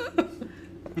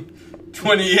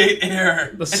 28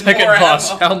 air. The second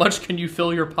boss. Ammo. How much can you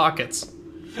fill your pockets?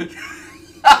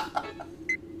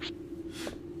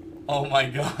 Oh my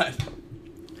god.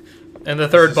 And the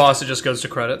third boss, it just goes to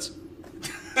credits.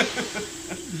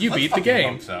 You beat the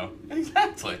game. Hope so.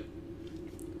 Exactly.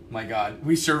 My god,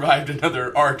 we survived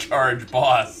another R-Charge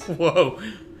boss. Whoa.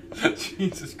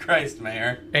 Jesus Christ,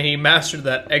 Mayor. And he mastered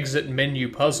that exit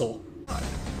menu puzzle.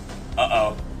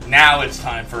 Uh-oh. Now it's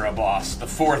time for a boss. The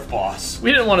fourth boss.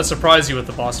 We didn't want to surprise you with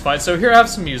the boss fight, so here, have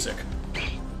some music.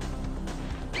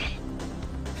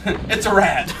 It's a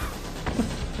rat.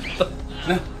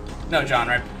 No, John,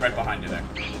 right behind you there.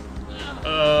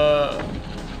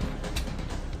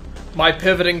 My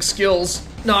pivoting skills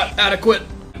not adequate.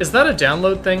 Is that a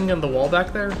download thing in the wall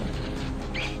back there?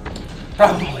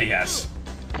 Probably, yes.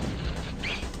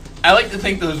 I like to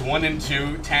think those 1 and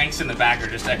 2 tanks in the back are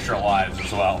just extra lives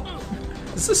as well.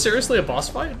 Is this seriously a boss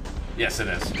fight? Yes, it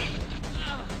is.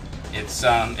 It's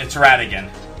Radigan,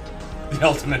 the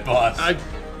ultimate boss.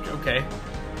 Okay.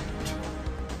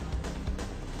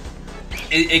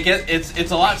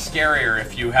 It's a lot scarier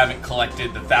if you haven't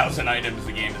collected the 1,000 items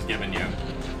the game has given you.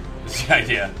 Is the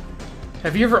idea.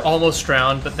 Have you ever almost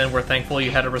drowned, but then were thankful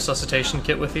you had a resuscitation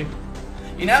kit with you?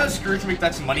 You know how Scrooge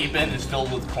McDuck's money bin is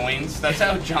filled with coins? That's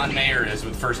how John Mayer is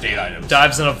with first aid items.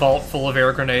 Dives in a vault full of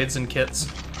air grenades and kits.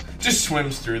 Just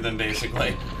swims through them,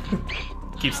 basically.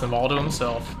 Keeps them all to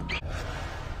himself.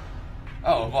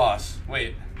 Oh, boss.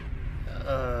 Wait.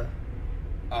 You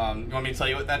want me to tell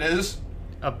you what that is?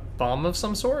 A bomb of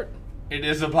some sort? It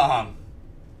is a bomb.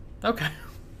 Okay.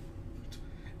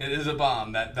 It is a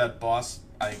bomb. That boss,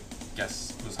 I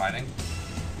guess, was hiding.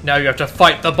 Now you have to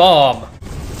fight the bomb!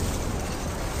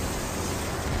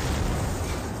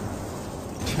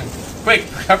 Quick,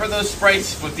 cover those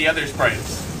sprites with the other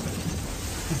sprites.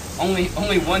 Only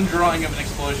one drawing of an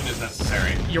explosion is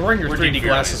necessary. You're wearing your 3D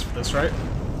glasses for this, right?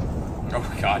 Oh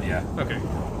my god, yeah. Okay.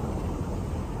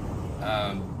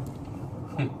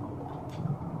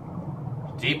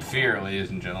 Deep fear,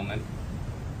 ladies and gentlemen.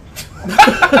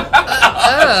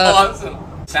 That's awesome.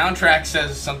 Soundtrack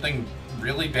says something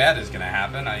really bad is gonna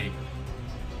happen.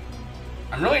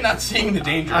 I'm really not seeing the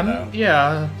danger, though.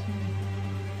 Yeah.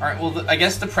 Alright, well, I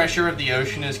guess the pressure of the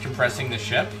ocean is compressing the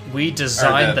ship. We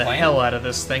designed the hell out of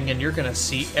this thing, and you're gonna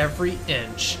see every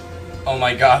inch. Oh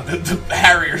my god, the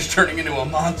Harrier's turning into a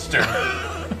monster.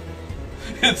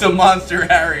 It's a monster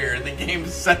Harrier, the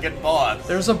game's second boss.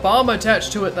 There's a bomb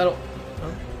attached to it that'll...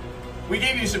 We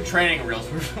gave you some training reels.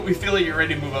 We feel like you're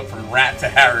ready to move up from Rat to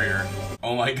Harrier.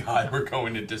 Oh my god, we're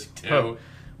going to Disc 2. Oh,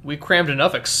 we crammed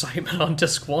enough excitement on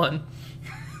Disc 1.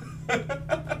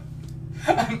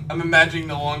 I'm imagining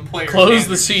the long player. Close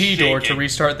the CE door to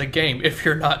restart the game if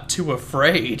you're not too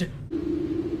afraid.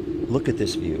 Look at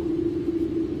this view.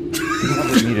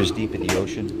 200 meters deep in the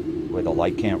ocean, where the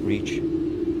light can't reach.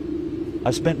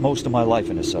 I've spent most of my life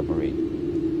in a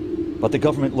submarine. But the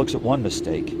government looks at one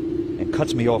mistake and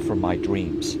cuts me off from my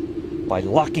dreams by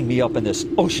locking me up in this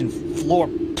ocean floor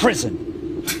prison.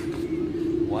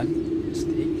 One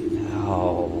mistake?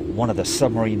 Oh, one of the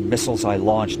submarine missiles I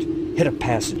launched hit a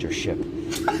passenger ship.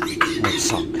 And it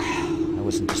sunk. I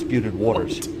was in disputed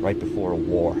waters right before a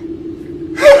war.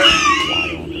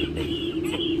 Why only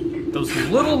me? Those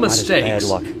little mistakes. Bad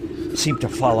luck seem to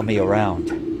follow me around.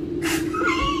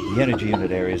 The energy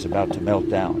unit area is about to melt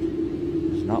down.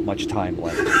 There's not much time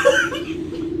left.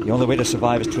 The only way to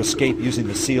survive is to escape using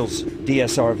the SEAL's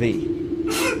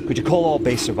DSRV. Could you call all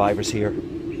base survivors here?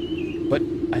 But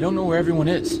I don't know where everyone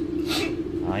is.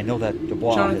 I know that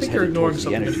Dubois John, is headed towards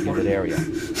the energy unit area.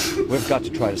 We've got to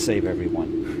try to save everyone.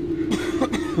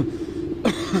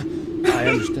 I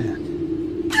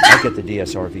understand. I'll get the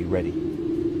DSRV ready.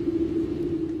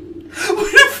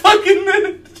 Wait a fucking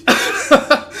minute!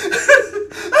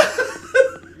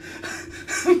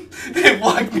 They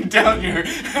locked me down here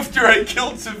after I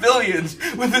killed civilians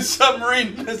with a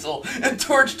submarine missile and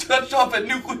touched off a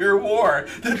nuclear war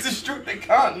that destroyed the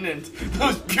continent.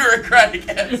 Those bureaucratic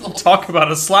assholes. Talk about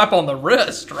a slap on the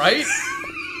wrist, right?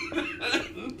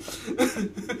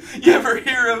 You ever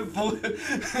hear of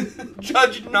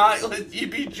judge not, let you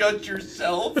be judge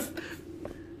yourself?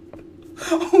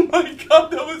 Oh my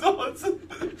god, that was awesome.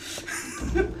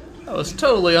 That was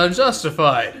totally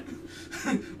unjustified.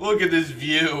 Look at this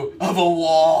view of a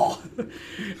wall.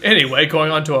 Anyway,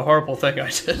 going on to a horrible thing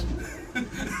I did.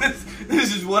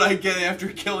 This is what I get after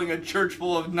killing a church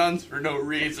full of nuns for no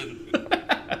reason.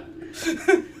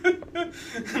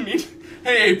 I mean,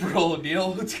 hey April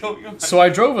O'Neil, what's going on? So I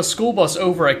drove a school bus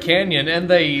over a canyon and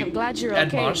they... I'm glad you're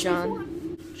okay,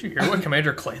 John. Did you hear what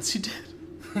Commander Clancy did?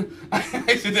 I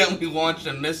accidentally launched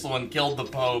a missile and killed the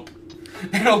Pope.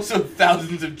 And also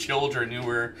thousands of children who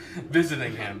were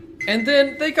visiting him. And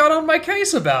then they got on my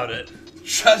case about it.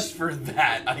 Just for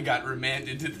that, I got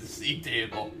remanded to the sea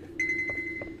table.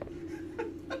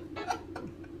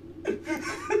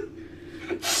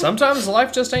 Sometimes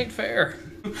life just ain't fair.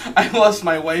 I lost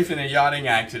my wife in a yachting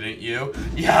accident, you.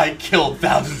 Yeah, I killed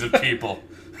thousands of people.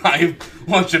 I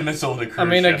launched a missile to cruise I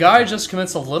mean, a ship. guy just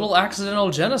commits a little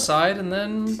accidental genocide and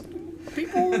then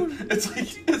people...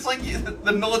 It's like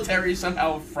the military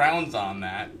somehow frowns on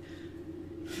that.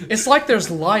 It's like there's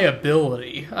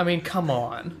liability. I mean, come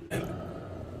on.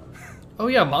 Oh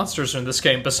yeah, monsters are in this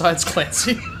game besides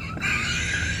Clancy.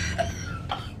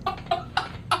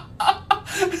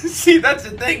 See, that's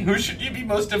the thing. Who should you be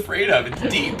most afraid of? It's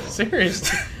deep.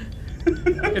 Seriously.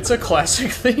 It's a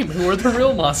classic theme. Who are the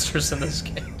real monsters in this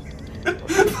game?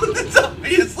 It's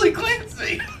obviously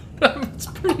Clancy. It's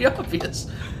pretty obvious.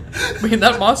 I mean,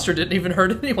 that monster didn't even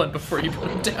hurt anyone before you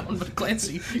put him down, but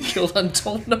Clancy killed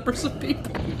untold numbers of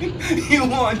people. You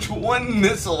launch one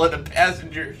missile at a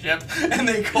passenger ship, and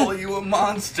they call you a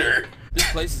monster.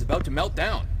 This place is about to melt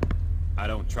down. I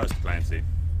don't trust Clancy.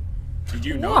 Did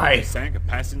you know Why? that he sank a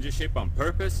passenger ship on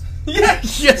purpose?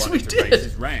 Yes, we to did. raise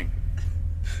his rank.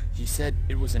 He said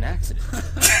it was an accident.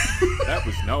 That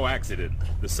was no accident.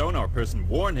 The sonar person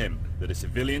warned him that a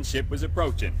civilian ship was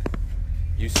approaching.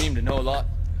 You seem to know a lot.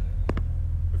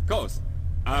 Of course,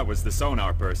 I was the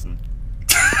sonar person.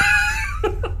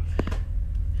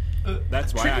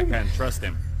 That's why I can't trust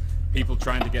him. People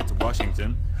trying to get to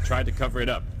Washington tried to cover it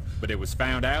up, but it was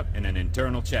found out in an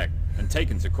internal check and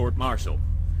taken to court-martial.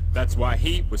 That's why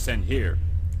he was sent here.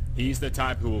 He's the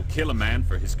type who will kill a man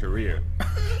for his career.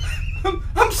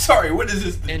 I'm sorry, what is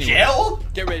this, the jail?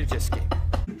 Get ready to escape.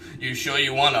 You sure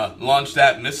you want to launch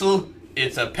that missile?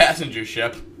 It's a passenger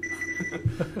ship.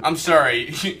 I'm sorry,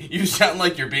 you sound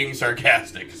like you're being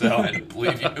sarcastic, so I don't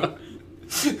believe you.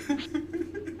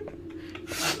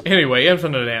 Anyway,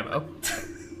 infinite ammo.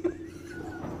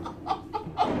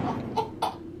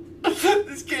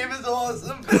 This game is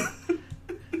awesome.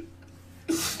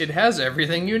 It has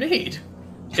everything you need.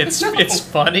 It's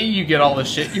funny, you get all the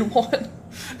shit you want.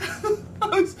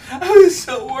 I was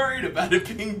so worried about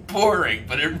it being boring,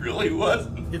 but it really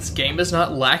wasn't. This game is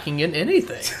not lacking in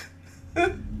anything.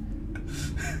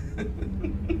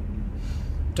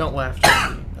 Don't laugh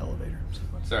during the elevator.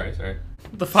 Sorry.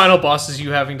 The final boss is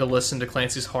you having to listen to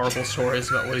Clancy's horrible stories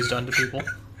about what he's done to people.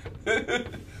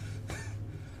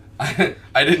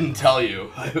 I didn't tell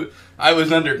you. I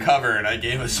was undercover and I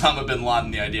gave Osama bin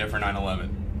Laden the idea for 9/11.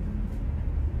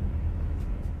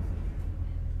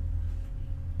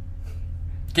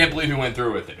 Can't believe he went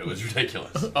through with it. It was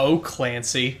ridiculous. Oh,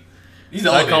 Clancy. These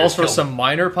That calls for elevators some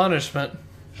minor punishment.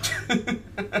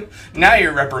 Now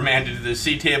you're reprimanded to the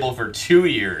sea table for 2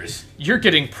 years. You're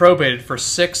getting probated for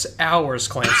 6 hours,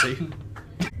 Clancy.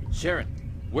 Sharon,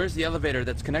 where's the elevator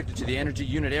that's connected to the energy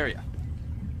unit area?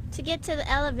 To get to the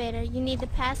elevator, you need the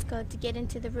passcode to get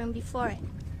into the room before it.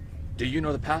 Do you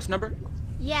know the pass number?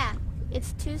 Yeah,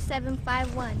 it's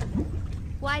 2751.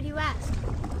 Why do you ask?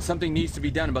 Something needs to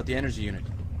be done about the energy unit.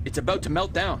 It's about to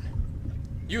melt down.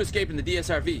 You escape in the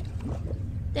DSRV.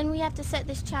 Then we have to set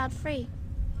this child free.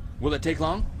 Will it take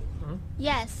long?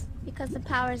 Yes, because the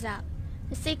power's out.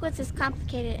 The sequence is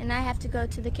complicated and I have to go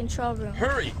to the control room.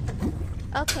 Hurry!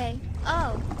 Okay.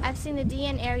 Oh, I've seen the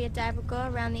DN area diver go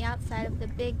around the outside of the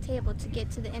big table to get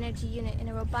to the energy unit in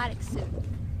a robotic suit.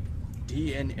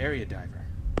 DN area diver.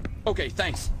 Okay,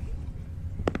 thanks.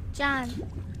 John,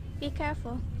 be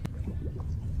careful.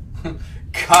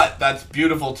 Cut. That's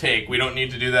beautiful take. We don't need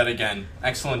to do that again.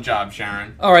 Excellent job,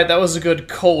 Sharon. Alright, that was a good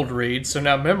cold read, so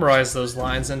now memorize those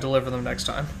lines and deliver them next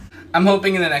time. I'm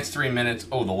hoping in the next 3 minutes...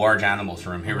 Oh, the large animals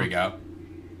room. Here we go.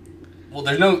 Well,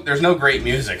 there's no great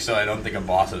music, so I don't think a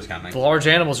boss is coming. The large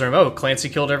animals room. Oh, Clancy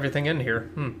killed everything in here.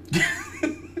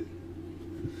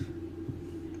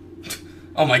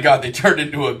 Oh my god, they turned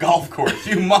into a golf course.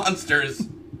 You monsters.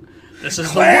 This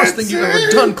is the worst thing you've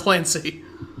ever done, Clancy.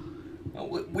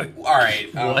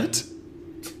 Alright. What?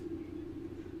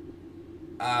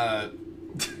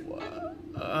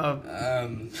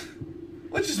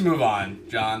 Let's just move on,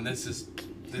 John. This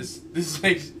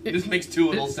makes too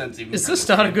little sense. Even Is this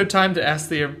not a good time to ask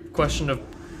the question of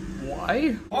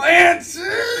why?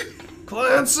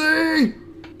 Clancy!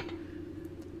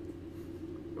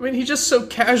 I mean, he just so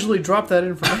casually dropped that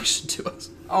information to us.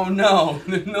 Oh no,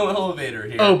 there's no elevator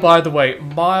here. Oh, by the way,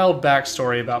 mild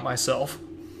backstory about myself.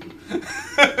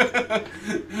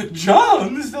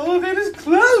 John, this elevator's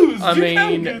closed. I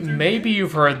mean, maybe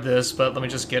you've heard this, but let me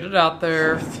just get it out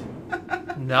there.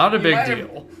 Not a big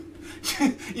deal.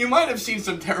 You might have seen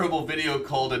some terrible video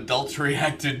called Adults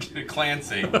Reacted to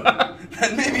Clancy.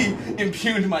 That maybe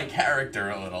impugned my character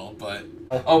a little, but...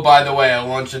 Oh, by the way, I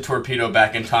launched a torpedo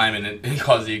back in time and it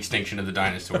caused the extinction of the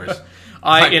dinosaurs.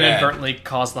 I inadvertently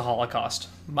caused the Holocaust.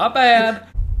 My bad.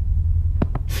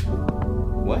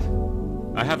 What?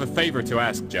 I have a favor to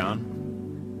ask,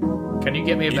 John. Can you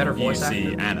get me a better voice actor? If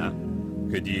you see Anna,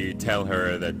 could you tell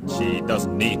her that she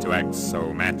doesn't need to act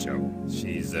so macho?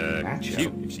 She's,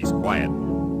 cute if she's quiet.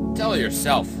 Tell her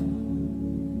yourself.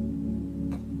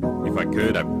 If I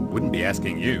could, I wouldn't be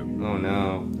asking you. Oh,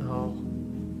 no. Oh.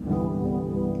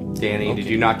 Danny, did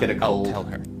you not get a cold? I'll tell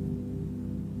her.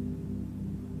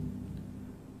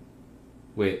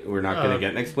 Wait, we're not going to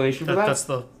get an explanation for that? That's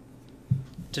the...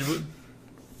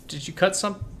 Did you cut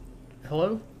some?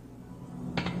 Hello?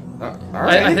 All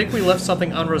right. I think we left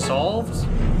something unresolved.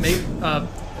 Maybe.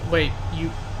 Wait.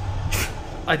 You.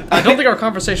 I don't think our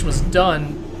conversation was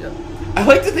done. I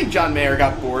like to think John Mayer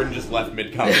got bored and just left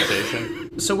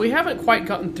mid-conversation. So we haven't quite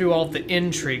gotten through all of the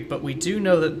intrigue, but we do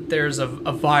know that there's a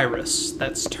virus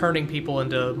that's turning people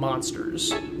into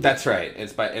monsters. That's right. And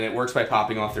it works by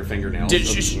popping off their fingernails.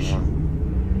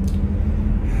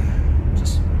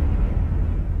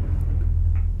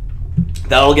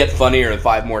 That'll get funnier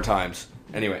 5 more times.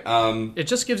 Anyway, It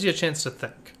just gives you a chance to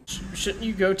think. Shouldn't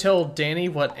you go tell Danny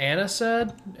what Anna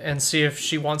said and see if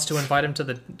she wants to invite him to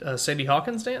the Sadie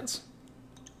Hawkins dance?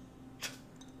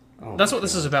 Oh That's what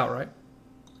this is about, right?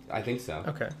 I think so.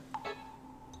 Okay.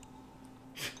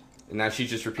 And now she's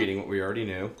just repeating what we already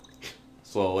knew.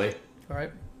 Slowly.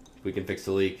 Alright. We can fix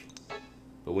the leak.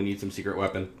 But we need some secret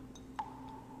weapon.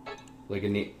 Like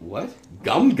a what?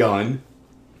 Gum gun?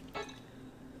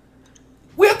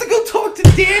 We have to go talk to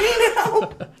Danny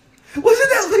now? Wasn't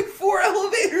that like 4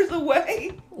 elevators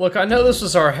away? Look, I know this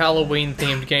was our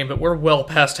Halloween-themed game, but we're well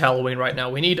past Halloween right now.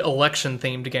 We need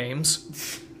election-themed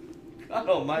games. God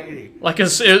almighty. Like,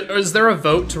 is there a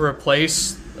vote to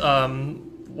replace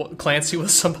Clancy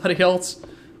with somebody else?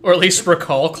 Or at least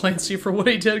recall Clancy for what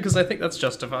he did? Because I think that's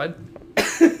justified.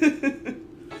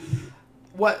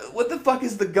 What the fuck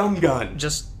is the gum gun?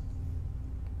 Just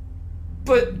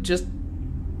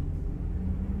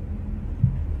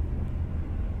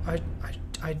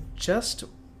I just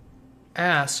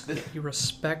ask that you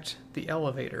respect the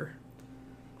elevator.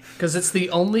 Because it's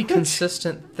the only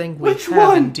consistent thing we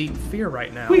have in Deep Fear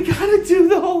right now. We gotta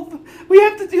do we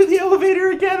have to do the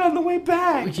elevator again on the way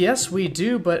back. Yes, we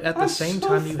do, but at the same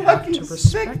time you have to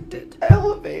respect it.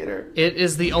 Elevator. It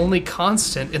is the only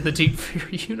constant in the Deep Fear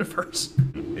universe.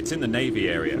 It's in the Navy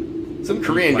area. Some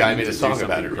Korean guy made a song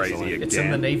about it crazy recently. again. It's in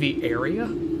the Navy area?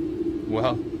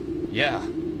 Well, yeah.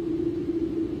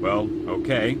 Well,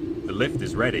 okay. The lift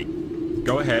is ready.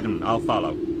 Go ahead and I'll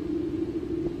follow.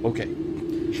 Okay.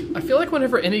 I feel like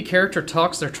whenever any character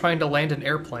talks, they're trying to land an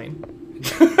airplane.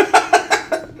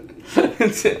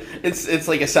 It's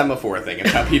like a semaphore thing.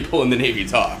 It's how people in the Navy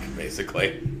talk,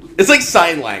 basically. It's like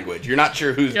sign language. You're not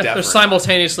sure who's deaf. They're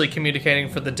simultaneously communicating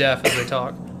for the deaf as they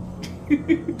talk.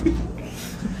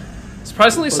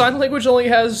 Surprisingly, sign language only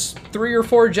has 3 or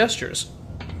 4 gestures.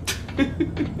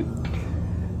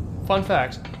 Fun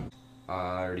fact.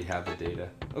 I already have the data.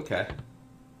 Okay.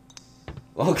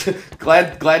 Well,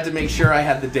 glad to make sure I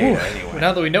have the data anyway.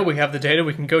 Now that we know we have the data,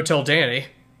 we can go tell Danny.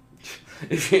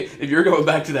 If you're going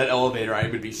back to that elevator, I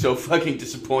would be so fucking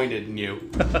disappointed in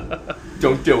you.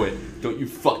 Don't do it. Don't you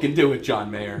fucking do it, John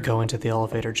Mayer. Go into the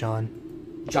elevator,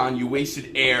 John. John, you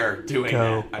wasted air doing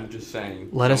Go. that. I'm just saying.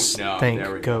 Let us think.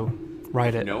 There we go.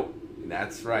 Ride it. Nope.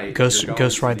 That's right.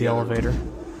 Ghost ride the elevator.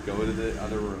 Go to the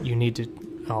other room. You need to...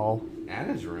 Oh.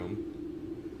 Anna's room?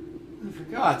 Oh, for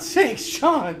God's sakes,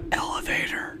 John!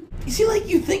 Elevator. You see, like,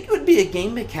 you'd think it would be a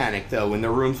game mechanic, though, in the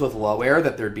rooms with low air,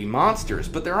 that there'd be monsters,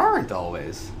 but there aren't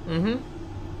always. Mm-hmm.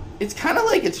 It's kind of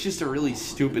like it's just a really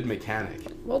stupid mechanic.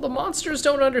 Well, the monsters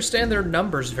don't understand their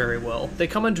numbers very well. They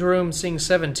come into a room seeing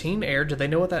 17 air. Do they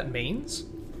know what that means?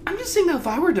 I'm just saying, though,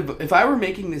 if I were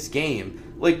making this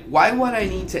game, like, why would I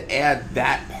need to add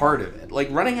that part of it? Like,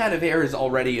 running out of air is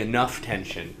already enough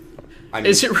tension. I mean,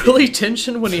 is it really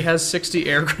tension when he has 60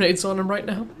 air grenades on him right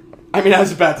now? I mean, I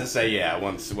was about to say, yeah,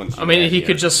 once I mean, he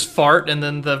could just fart and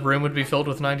then the room would be filled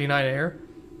with 99 air.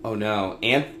 Oh, no.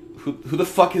 Who the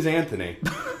fuck is Anthony?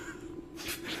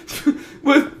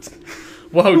 What?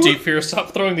 Whoa, Deep Fear,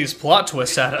 stop throwing these plot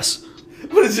twists at us.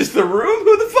 What is this, the room?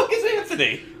 Who the fuck is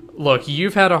Anthony? Look,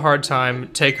 you've had a hard time.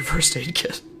 Take a first aid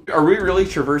kit. Are we really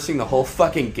traversing the whole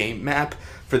fucking game map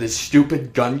for this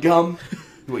stupid gun?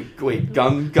 Wait,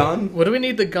 gun? What do we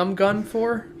need the gun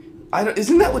for?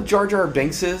 Isn't that what Jar Jar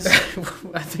Binks is?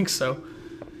 I think so.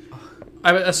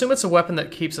 I assume it's a weapon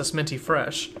that keeps us minty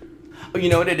fresh. Oh, you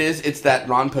know what it is? It's that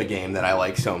Ronpa game that I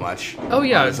like so much. Oh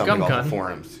yeah, Gum Gun.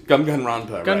 Forums. Gum Gun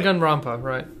Ronpa, Gun Gun Ronpa,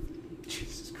 right.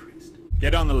 Jesus Christ.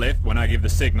 Get on the lift when I give the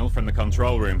signal from the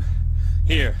control room.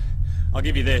 Here, I'll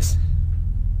give you this.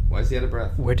 Why is he out of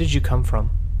breath? Where did you come from?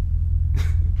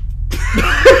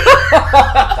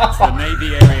 It's the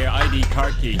Navy area ID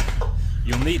card key.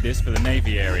 You'll need this for the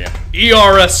Navy area.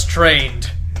 ERS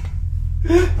trained.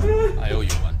 I owe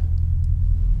you one.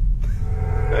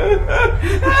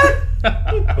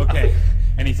 Okay,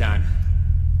 anytime.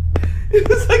 It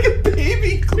was like a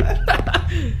baby clap.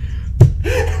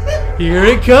 Here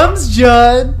it comes,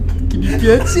 John. Can you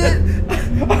catch it?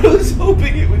 I was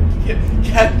hoping it would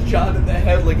catch John in the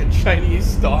head like a Chinese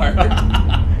star.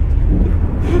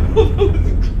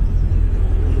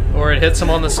 Or it hits him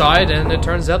on the side, and it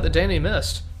turns out that Danny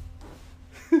missed.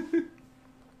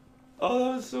 Oh,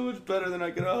 that was so much better than I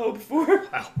could have hoped for.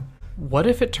 Wow. What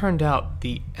if it turned out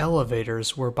the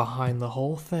elevators were behind the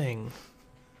whole thing?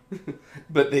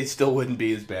 But they still wouldn't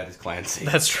be as bad as Clancy.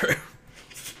 That's true.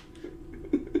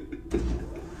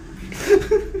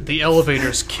 The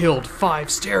elevators killed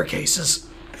 5 staircases.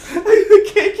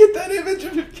 I can't get that image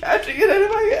of him catching it out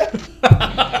of my head.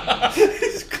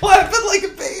 He's clapping like a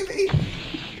baby.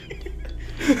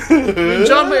 I mean,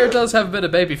 John Mayer does have a bit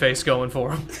of baby face going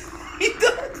for him. He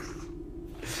does.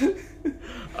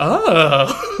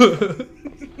 Oh.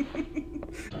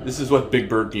 This is what Big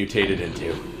Bird mutated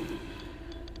into.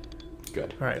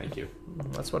 Good. All right. Thank you.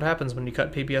 That's what happens when you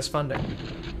cut PBS funding.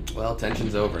 Well,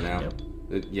 tension's over now.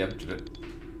 Yep.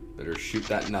 Better shoot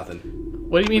that nothing.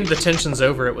 What do you mean the tension's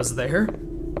over? It was there?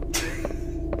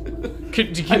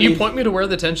 Can you point me to where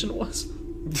the tension was?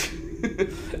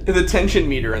 The tension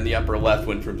meter in the upper left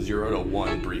went from 0 to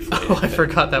 1 briefly. Oh, I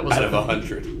forgot that was out of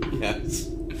 100. Yes.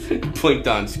 Blinked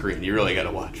on screen. You really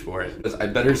gotta watch for it. I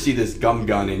better see this gum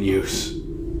gun in use.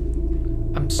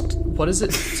 What is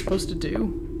it supposed to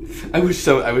do? I wish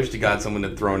to God someone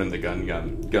had thrown him the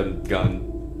gun.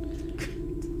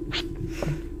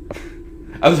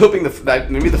 I was hoping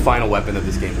that maybe the final weapon of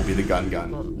this game will be the gun.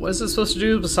 What is it supposed to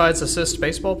do besides assist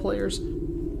baseball players?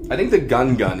 I think the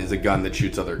gun is a gun that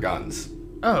shoots other guns.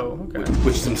 Oh, okay.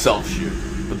 Which themselves shoot.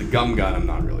 But the gun, I'm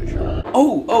not really sure.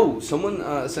 Oh,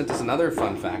 someone sent us another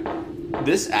fun fact.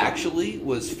 This actually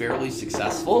was fairly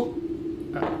successful.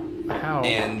 How?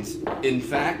 And, in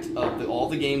fact, of all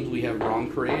the games we have Wrong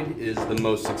Parade is the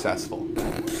most successful.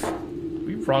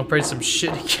 We've Wrong Parade some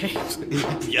shitty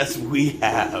games. Yes, we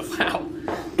have. Wow.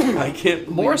 I can't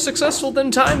believe... More successful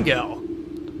than Time Gal.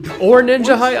 Or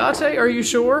Ninja Hayate, are you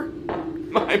sure?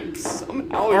 I'm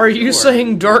somehow Are you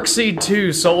saying Darkseid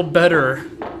 2 sold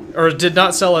better, or did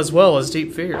not sell as well as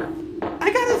Deep Fear?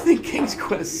 I gotta think King's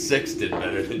Quest 6 did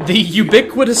better than The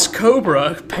ubiquitous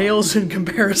Cobra pales in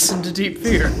comparison to Deep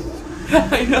Fear.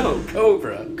 I know,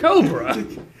 Cobra.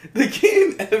 The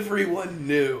game everyone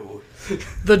knew.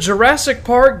 The Jurassic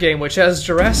Park game, which has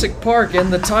Jurassic Park in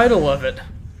the title of it,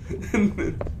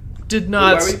 did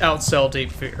not outsell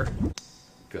Deep Fear.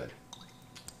 Good.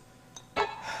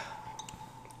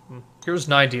 Here's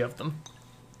 90 of them.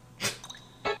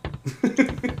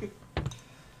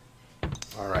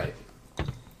 Alright.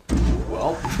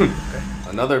 Well,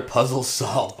 another puzzle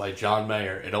solved by John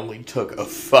Mayer. It only took a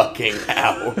fucking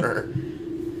hour.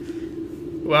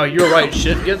 Well, you're right.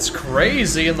 Shit gets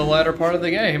crazy in the latter part of the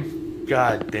game.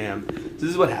 God damn. This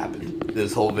is what happened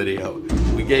this whole video.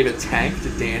 We gave a tank to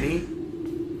Danny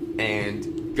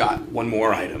and got one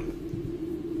more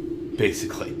item.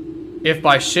 Basically. If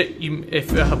by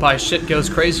shit goes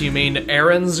crazy you mean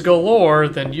errands galore,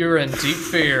 then you're in deep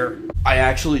fear. I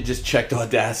actually just checked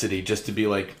Audacity just to be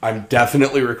like, I'm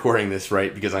definitely recording this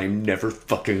right because I'm never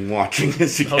fucking watching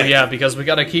this again. Oh yeah, because we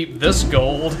gotta keep this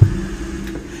gold.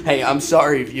 Hey, I'm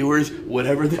sorry, viewers.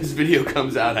 Whatever this video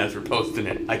comes out as, we're posting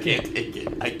it. I can't take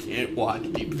it. I can't watch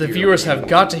Deep Fear. The viewers have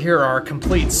got to hear our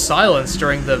complete silence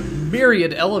during the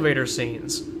myriad elevator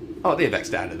scenes. Oh, they've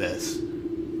X'd out of this.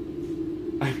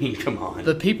 I mean, come on.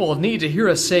 The people need to hear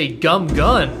us say gum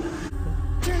gun.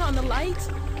 Turn on the light.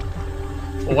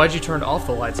 Well, why'd you turn off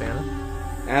the lights, Anna?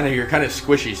 Anna, you're kind of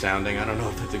squishy sounding. I don't know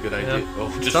if that's a good idea. Yeah. Oh,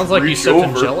 just sounds like you sipped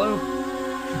in Jello.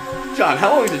 John,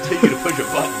 how long did it take you to push a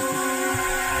button?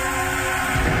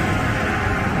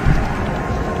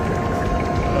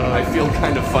 I feel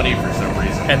kind of funny for some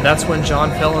reason. And that's when John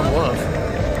fell in love.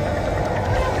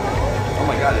 Oh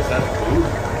my god, is that a boob?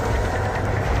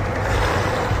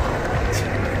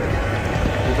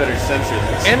 We better censor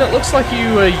this. And it looks like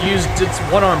you did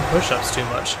one-arm push-ups too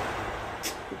much.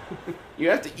 You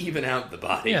have to even out the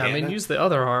body. Yeah, Anna. I mean, use the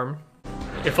other arm.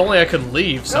 If only I could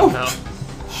leave somehow.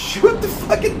 No. Shoot the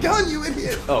fucking gun, you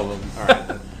idiot! Oh, well, alright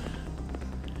then.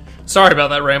 Sorry about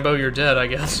that, Rambo. You're dead, I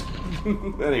guess.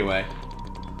 Anyway.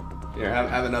 Here,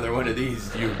 have another one of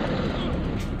these, you...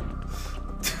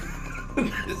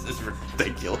 This is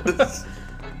ridiculous.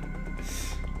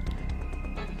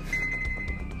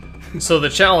 So the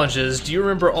challenge is, do you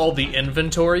remember all the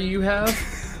inventory you have?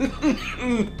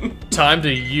 Time to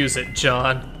use it,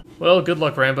 John. Well, good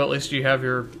luck, Rambo. At least you have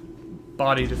your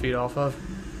body to feed off of.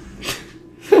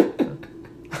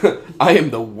 I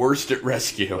am the worst at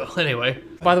rescue. Well, anyway.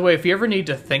 By the way, if you ever need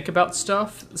to think about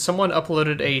stuff, someone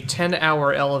uploaded a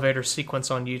 10-hour elevator sequence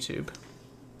on YouTube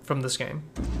from this game.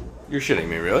 You're shitting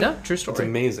me, really? Yeah, true story. It's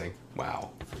amazing.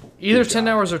 Wow. Either 10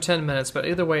 hours or 10 minutes, but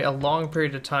either way, a long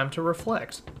period of time to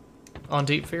reflect on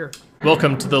Deep Fear.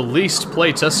 Welcome to the least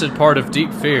play-tested part of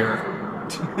Deep Fear.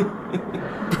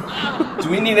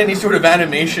 we need any sort of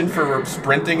animation for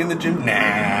sprinting in the gym?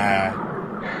 Nah.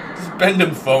 Just bend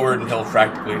him forward and he'll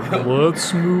practically...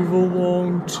 Let's move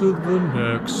along to the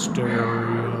next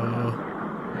area.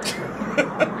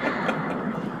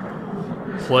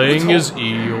 Playing as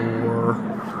Eeyore.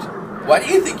 Why do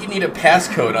you think you need a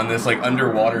passcode on this, like,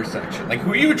 underwater section? Like,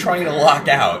 who are you trying to lock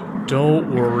out?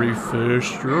 Don't worry,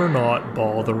 fish. You're not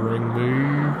bothering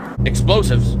me.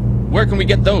 Explosives? Where can we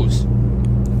get those?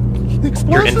 The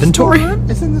explosives inventory? storeroom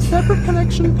is in the separate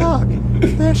connection park.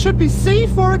 There should be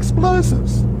C4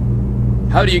 explosives.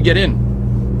 How do you get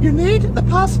in? You need the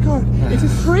passcode. It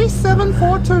is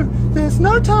 3742. There's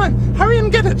no time. Hurry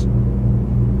and get it.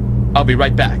 I'll be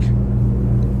right back.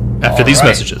 After these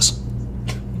messages.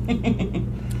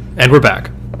 And we're back.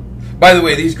 By the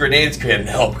way, these grenades couldn't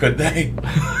help, could they?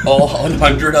 All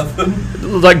 100 of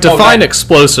them? Like, define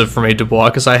explosive for me, Dubois,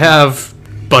 because I have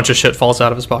a bunch of shit falls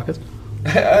out of his pockets. I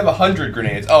have 100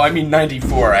 grenades. Oh, I mean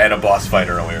 94. I had a boss fight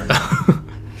earlier.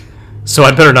 So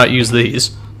I'd better not use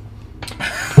these.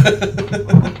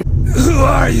 Who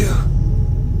are you?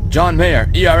 John Mayer,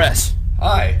 ERS.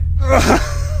 Hi.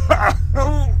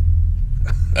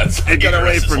 That's Get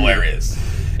away from hilarious. me.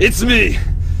 It's me,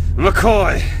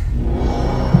 McCoy.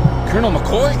 Colonel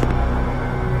McCoy?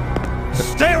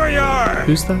 Stay where you are.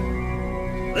 Who's that?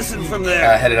 Listen from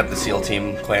there. Headed up the SEAL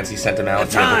team. Clancy sent him out.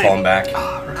 The He had to time call him back.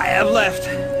 I have left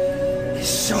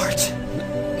is short.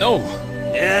 No.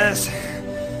 Yes.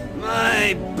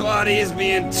 My body is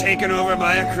being taken over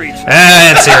by a creature.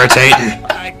 That's irritating.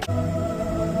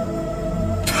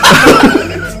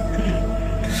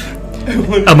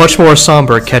 A much more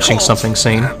somber catching something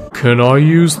scene. Can I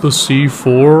use the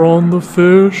C4 on the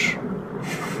fish?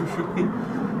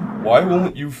 Why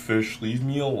won't you fish leave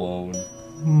me alone?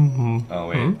 Oh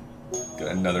wait,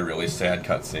 got another really sad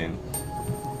cutscene.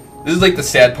 This is like the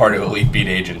sad part of Elite Beat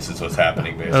Agents is what's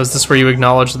happening, basically. Oh, is this where you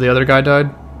acknowledge the other guy died?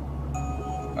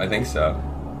 I think so.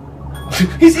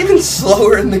 He's even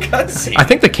slower in the cutscene. I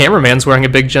think the cameraman's wearing a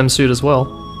big gem suit as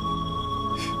well.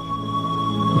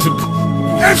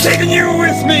 I'm taking you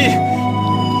with me!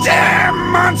 Damn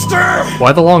monster!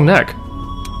 Why the long neck?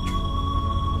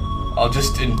 I'll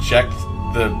just inject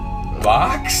the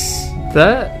box?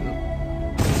 That...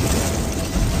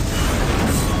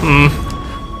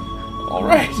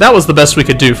 Alright. That was the best we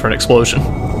could do for an explosion.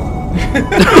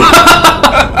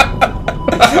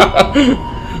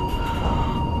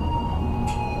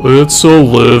 It's a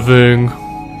living.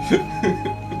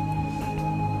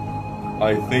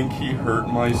 I think he hurt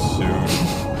my suit.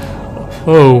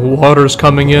 Oh, water's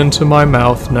coming into my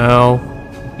mouth now.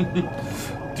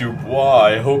 Dubois,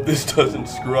 I hope this doesn't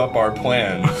screw up our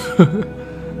plans.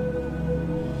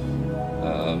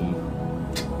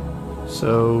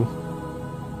 So...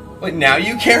 Wait, now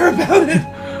you care about it?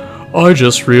 I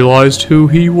just realized who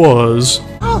he was.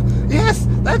 Oh, yes,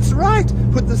 that's right.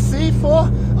 Put the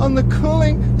C4 on the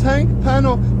cooling tank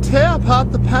panel. Tear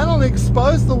apart the panel and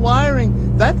expose the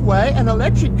wiring. That way, an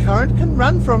electric current can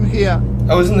run from here.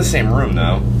 I was in the same room,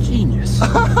 though. Genius.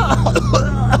 Uh-oh.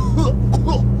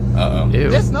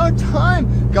 There's no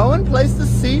time. Go and place the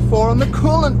C4 on the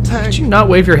coolant tank. Did you not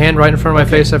wave your hand right in front of my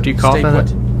face after you cough Stay in put.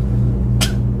 it?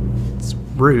 It's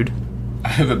rude. I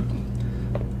have a...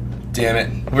 Damn it.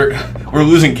 We're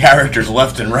losing characters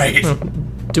left and right.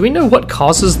 Do we know what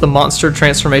causes the monster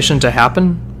transformation to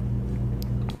happen?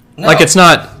 No. Like, it's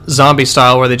not zombie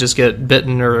style where they just get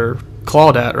bitten or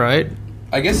clawed at, right?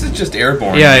 I guess it's just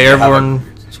airborne. Yeah, If you have airborne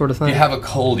sort of If thing. you have a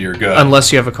cold, you're good.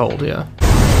 Unless you have a cold, yeah.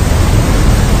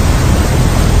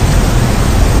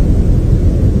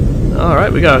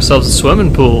 Alright, we got ourselves a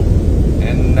swimming pool.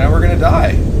 And now we're gonna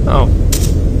die. Oh.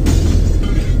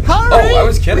 Hurry! Oh, I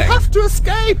was kidding. We have to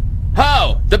escape.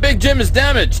 How? The big gym is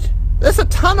damaged. There's a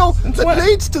tunnel that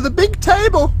leads to the big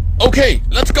table. Okay,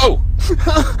 let's go.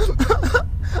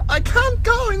 I can't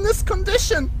go in this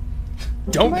condition.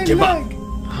 Don't give up.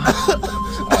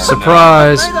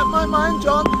 Surprise! I made up my mind,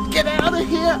 John. Get out of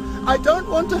here. I don't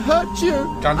want to hurt you.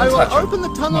 John, I don't will touch him. open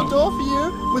the tunnel door for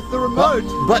you with the remote.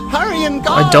 But hurry and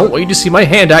go. I don't want you to see my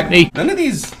hand acne! None of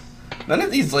these,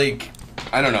 like,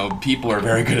 I don't know, people are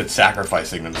very good at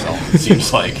sacrificing themselves, it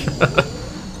seems like.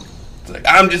 It's like,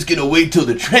 I'm just gonna wait till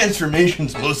the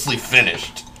transformation's mostly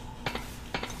finished.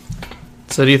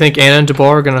 So do you think Anna and Dubois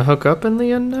are gonna hook up in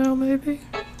the end now, maybe?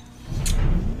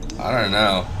 I don't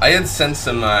know. I had sent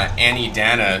some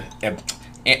Anna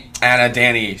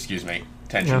Danny, excuse me,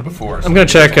 tension before. So I'm gonna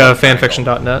check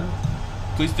fanfiction.net.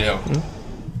 Please do.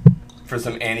 For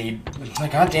some Annie,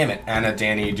 like, god damn it, Anna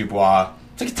Danny Dubois.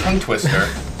 It's like a tongue twister.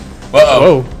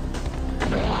 Whoa.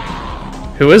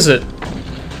 Who is it?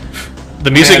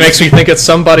 The music makes me think it's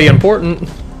somebody important.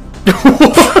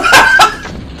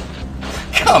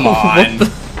 come on.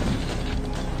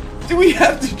 Do we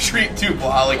have to treat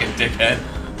Dubois like a dickhead?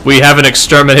 We haven't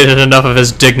exterminated enough of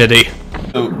his dignity.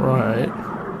 So, right.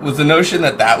 Was the notion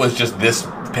that was just this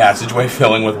passageway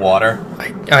filling with water?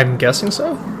 I'm guessing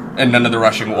so. And none of the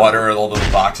rushing water or all those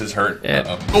boxes hurt? Yeah.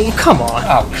 Oh, come on.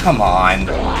 Oh, come on.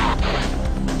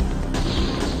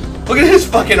 Look at his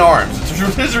fucking arms.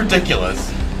 It's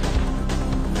ridiculous.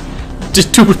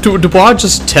 Did Dubois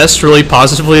just test really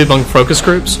positively among focus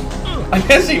groups? I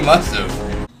guess he must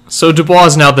have. So Dubois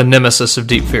is now the nemesis of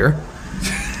Deep Fear.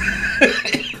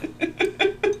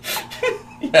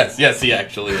 Yes, he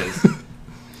actually is.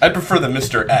 I prefer the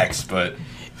Mr. X, but...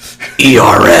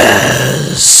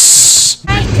 ERS!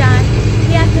 Hey, John.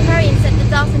 We have to hurry and set the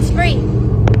dolphins free.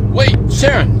 Wait,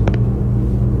 Sharon!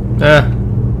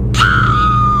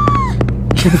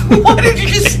 Why did you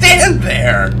just stand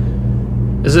there?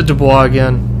 Is it Dubois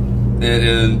again? It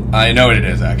is... I know what it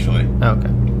is, actually. Okay.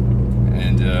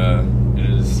 And, it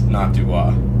is not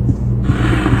Dubois.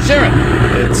 Sharon!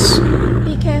 It's...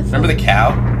 Be careful. Remember the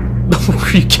cow?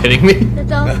 Are you kidding me? The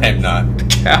dolphins. I'm not. The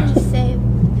cow. Please save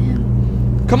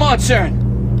him. Come on,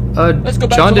 Sharon! Let's go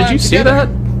back John, to did land you see together. that?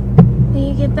 When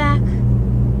you get back,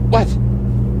 What?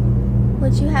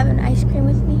 would you have an ice cream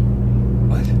with me?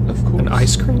 What? Of course. An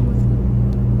ice cream?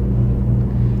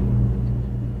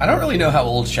 I don't really know how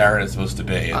old Sharon is supposed to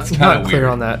be. It's I'm kind not of clear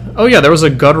weird. on that. Oh yeah, there was a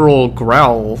guttural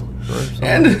growl.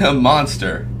 And a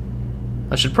monster.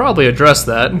 I should probably address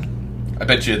that. I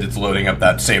bet you it's loading up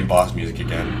that same boss music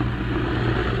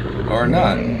again. Or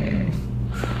not.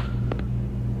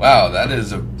 Wow, that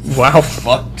is a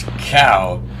fucked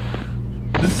cow.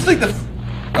 This is like the...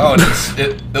 Oh,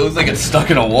 it looks like it's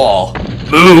stuck in a wall.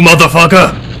 Moo,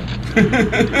 motherfucker!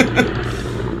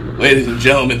 Ladies and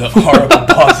gentlemen, the horrible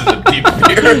bosses of Deep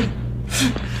Fear.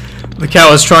 The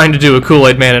cow is trying to do a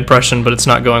Kool-Aid Man impression, but it's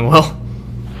not going well.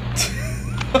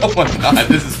 Oh my god,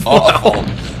 this is awful.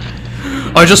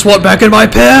 I just want back in my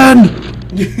pen!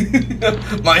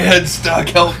 My head's stuck,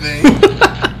 help me.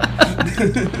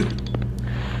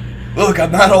 Look,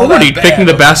 I'm not all What are you that picking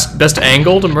the bad. best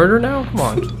angle to murder now? Come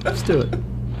on, let's do it.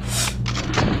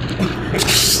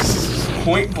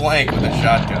 Point blank with a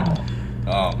shotgun.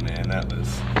 Oh man, that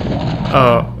was...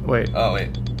 Oh, wait. Oh, wait.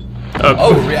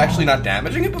 Oh, were we actually not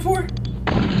damaging it before?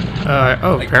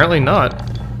 Apparently not.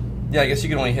 Yeah, I guess you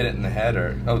can only hit it in the head,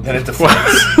 or... Oh, then it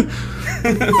deflects.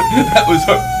 That was...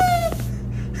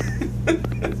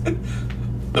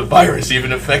 The virus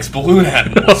even affects balloon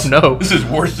animals. Oh, no. This is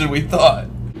worse than we thought.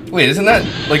 Wait, isn't that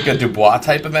like a Dubois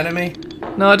type of enemy?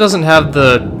 No, it doesn't have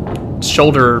the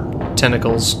shoulder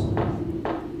tentacles.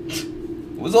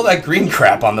 What was all that green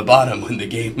crap on the bottom when the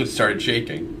game started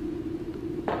shaking?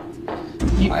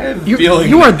 I have a feeling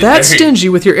You are that stingy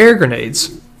with your air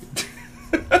grenades.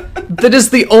 That is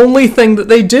the only thing that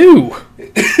they do.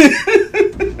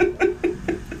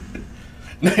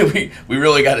 No, we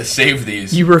really got to save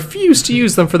these. You refuse to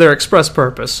use them for their express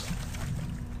purpose.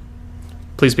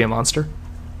 Please be a monster.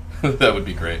 That would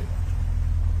be great.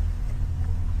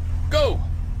 Go!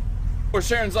 Or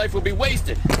Sharon's life will be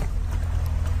wasted. I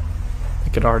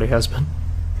think it already has been.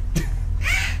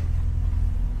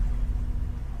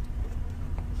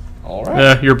 All right.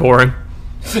 Yeah, you're boring.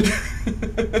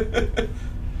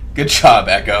 Good job,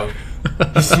 Echo.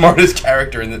 The smartest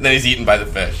character, and then he's eaten by the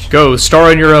fish. Go,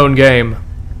 star in your own game.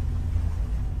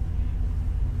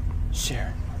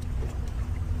 Sharon,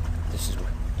 this is what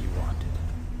you wanted.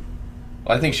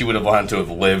 Well, I think she would have wanted to have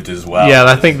lived as well. Yeah,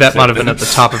 I think that might have been at the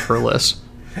top of her list.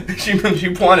 She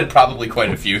wanted probably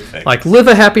quite a few things. Like, live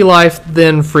a happy life,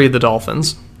 then free the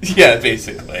dolphins. Yeah,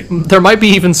 basically. There might be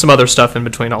even some other stuff in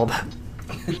between all that.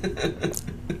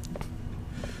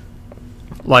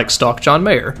 Like stalk John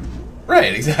Mayer.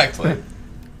 Right, exactly. And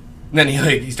then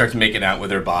he starts making out with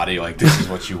her body like, this is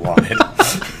what you wanted.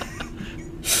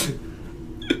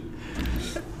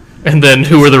 And then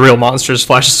who are the real monsters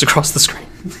flashes across the screen.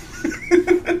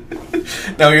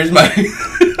 Now here's my...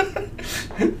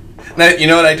 Now, you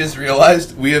know what I just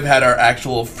realized? We have had our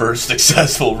actual first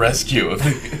successful rescue of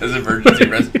as emergency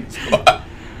rescue squad.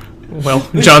 Well,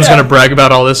 John's gonna brag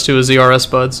about all this to his ERS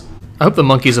buds. I hope the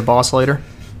monkey's a boss later.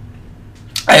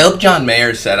 I hope John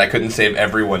Mayer said I couldn't save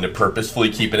everyone to purposefully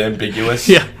keep it ambiguous.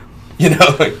 Yeah. You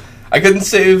know, like, I couldn't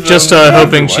save... Just hoping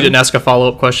everyone. she didn't ask a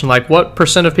follow-up question like, what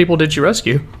 % of people did you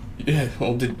rescue? Yeah,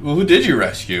 well, who did you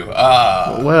rescue?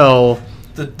 Well...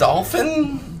 The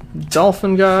dolphin?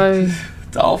 Dolphin guy?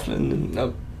 Dolphin...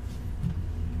 No.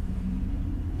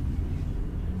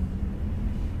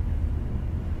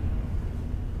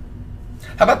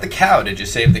 How about the cow? Did you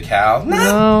save the cow?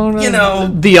 No. You know...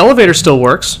 The elevator still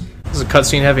works. This is a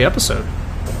cutscene-heavy episode.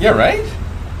 Yeah, right?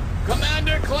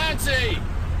 Commander Clancy!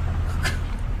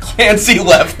 Clancy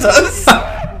left us.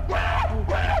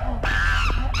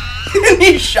 And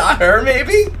he shot her,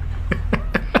 maybe?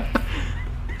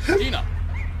 Gina,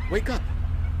 wake up.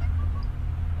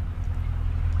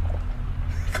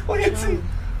 Clancy.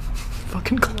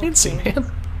 Fucking Clancy, man.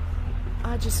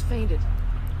 I just fainted.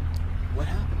 What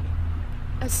happened?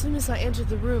 As soon as I entered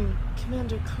the room,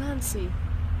 Commander Clancy...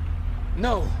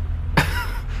 No.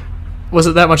 Was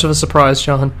it that much of a surprise,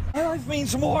 John? My life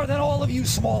means more than all of you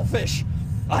small fish.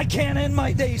 I can't end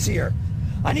my days here.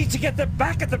 I need to get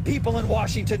back at the people in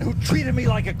Washington who treated me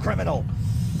like a criminal.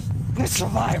 The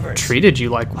survivors. Treated you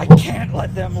like... I can't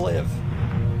let them live.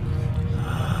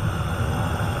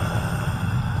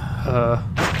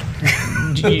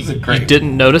 You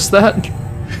didn't notice that?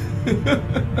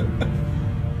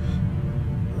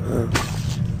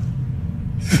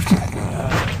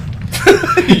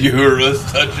 You're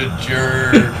such a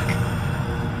jerk.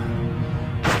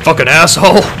 Fucking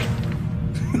asshole.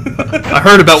 I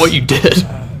heard about what you did.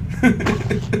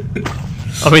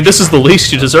 I mean, this is the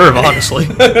least you deserve, honestly.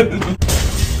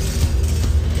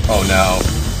 Oh no.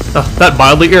 That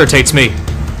mildly irritates me.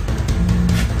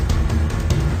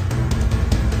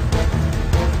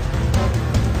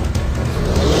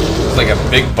 It's like a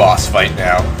big boss fight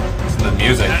now. Listen to the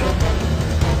music.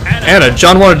 Anna,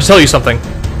 John wanted to tell you something.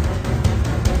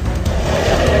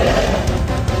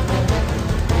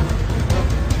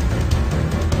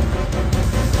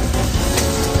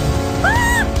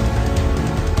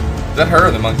 Is that her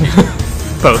or the monkey?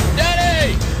 Both.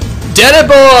 Daddy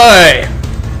boy!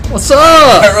 What's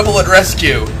up? Terrible at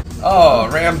rescue. Oh,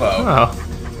 Rambo. Oh.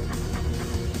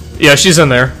 Yeah, she's in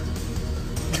there.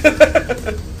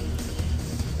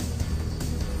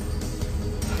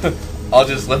 I'll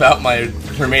just live out my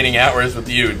remaining hours with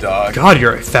you, dog. God,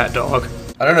 you're a fat dog.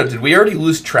 I don't know, did we already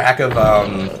lose track of,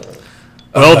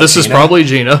 well, this is probably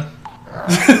Gina.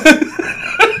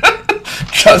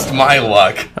 Just my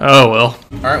luck. Oh, well.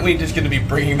 Aren't we just gonna be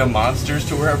bringing the monsters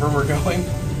to wherever we're going?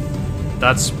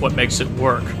 That's what makes it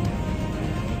work.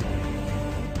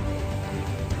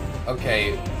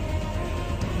 Okay.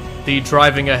 The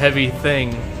driving a heavy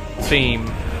thing theme.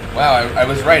 Wow, I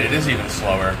was right, it is even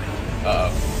slower.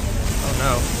 Oh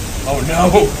no. Oh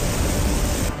no!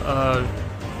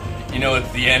 You know,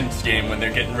 it's the end game when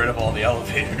they're getting rid of all the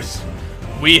elevators.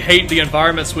 We hate the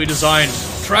environments we designed.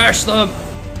 Trash them!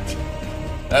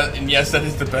 And yes, that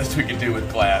is the best we can do with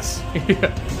glass.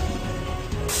 Yeah.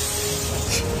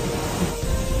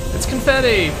 It's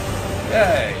confetti!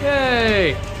 Yay!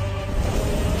 Yay!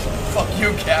 Fuck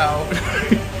you, cow!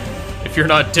 If you're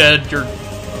not dead, you're...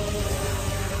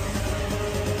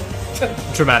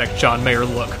 Dramatic John Mayer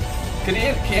look.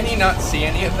 Can he not see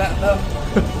any of that, though?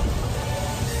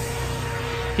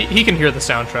 He can hear the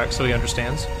soundtrack, so he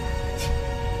understands.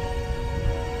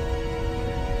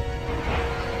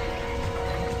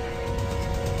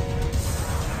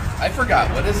 I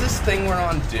forgot, what does this thing we're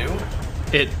on do?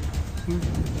 It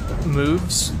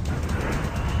moves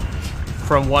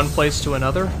from one place to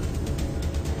another.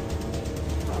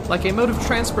 Like a mode of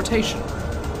transportation.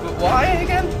 But why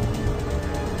again?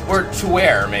 Or to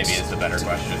where, maybe, is the better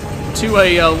question. To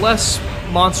a less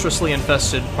monstrously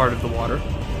infested part of the water.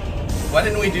 Why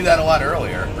didn't we do that a lot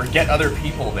earlier? Or get other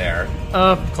people there?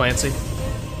 Clancy.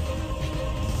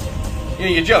 You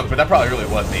know, you joke, but that probably really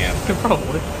was the answer.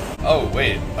 Probably. Oh,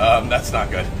 wait. That's not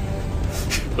good.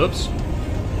 Oops.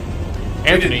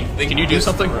 Anthony, can you do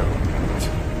something?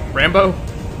 Rambo?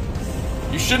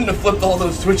 You shouldn't have flipped all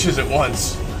those switches at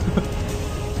once.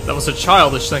 That was a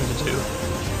childish thing to do.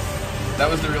 That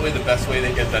was really the best way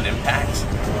to get that impact.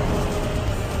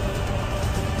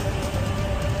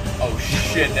 Oh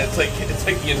shit, it's like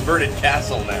the inverted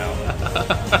castle now.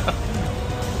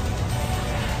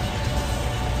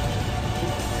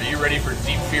 Are you ready for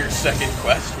Deep Fear's second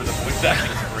quest where the voice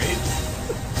acting's great?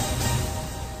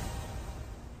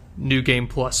 New Game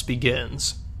Plus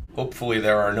begins. Hopefully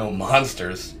there are no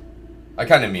monsters. I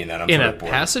kind of mean that. I'm in sort a of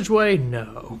bored. passageway?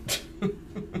 No.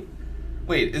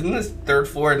 Wait, isn't this third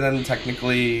floor then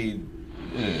technically...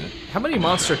 How many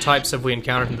monster types have we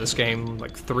encountered in this game?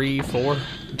 Like 3, 4?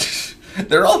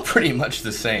 They're all pretty much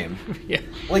the same. Yeah.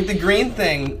 Like, the green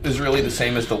thing is really the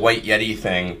same as the white Yeti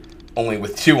thing, only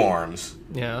with 2 arms.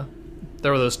 Yeah.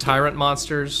 There were those tyrant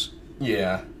monsters.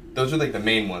 Yeah. Those are like the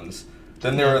main ones.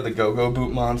 Then there are the go-go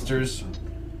boot monsters.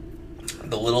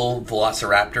 The little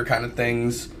velociraptor kind of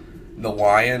things. The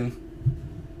lion.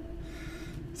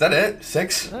 Is that it?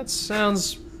 6? That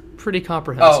sounds pretty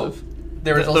comprehensive. Oh,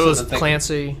 there was also those the thing,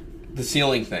 Clancy. The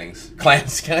ceiling things.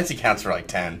 Clancy counts for like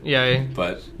 10. Yeah,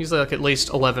 but he's like at least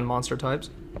 11 monster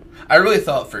types. I really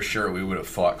thought for sure we would have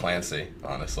fought Clancy,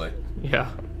 honestly.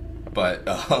 Yeah. But,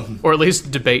 Or at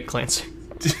least debate Clancy.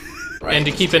 Right, and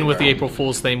to keep in with the April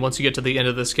Fool's theme, once you get to the end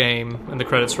of this game and the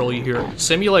credits roll, you hear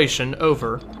simulation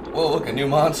over. Whoa, look, a new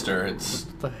monster. It's...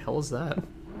 What the hell is that?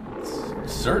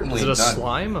 It's certainly Is it a not...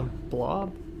 slime? A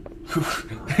blob?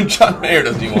 John Mayer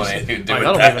doesn't even want anything to do with I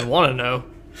don't that. even want to know.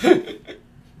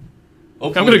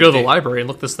 I'm gonna go to the library and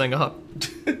look this thing up.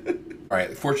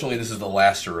 Alright, fortunately this is the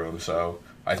last room, so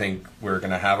I think we're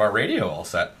gonna have our radio all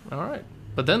set. Alright.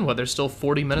 But then what? There's still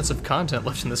 40 minutes of content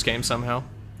left in this game somehow.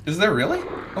 Is there really?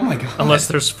 Oh my god. Unless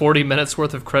there's 40 minutes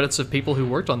worth of credits of people who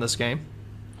worked on this game.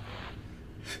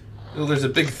 Well, there's a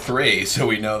big 3, so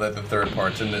we know that the third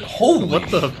part's in it. Holy... What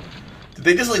the... Did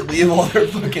they just, like, leave all their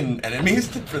fucking enemies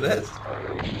for this?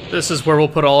 This is where we'll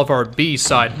put all of our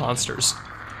B-side monsters.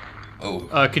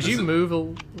 Oh. Could you move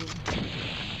a...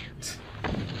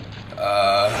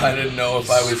 I didn't know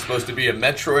if I was supposed to be a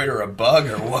Metroid or a bug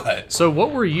or what. So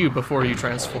what were you before you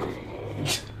transformed?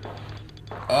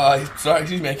 Sorry,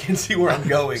 excuse me, I can't see where I'm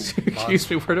going. Excuse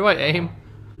me, where do I aim?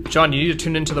 John, you need to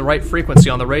tune into the right frequency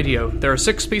on the radio. There are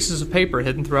 6 pieces of paper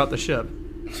hidden throughout the ship.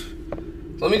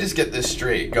 So let me just get this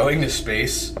straight. Going to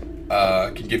space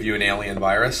can give you an alien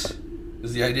virus,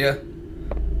 is the idea?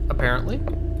 Apparently.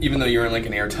 Even though you're in, like,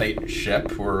 an airtight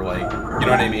ship, or, like, you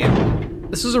know what I mean?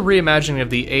 This is a reimagining of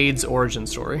the AIDS origin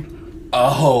story.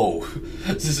 Oh,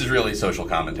 this is really social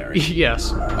commentary.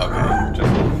 Yes. Okay, just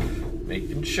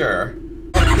making sure.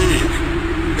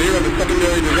 Fear of a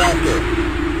secondary disaster.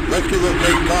 Rescue will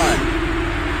take time.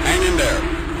 Hang in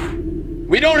there.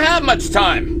 We don't have much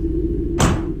time.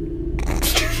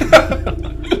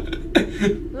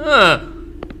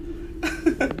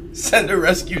 Send a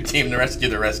rescue team to rescue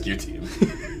the rescue team.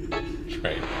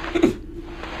 Right.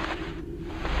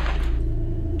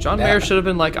 John Mayer should have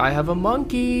been like, I have a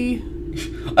monkey.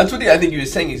 That's what I think he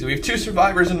was saying. He said, we have 2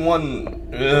 survivors and 1...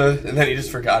 and then he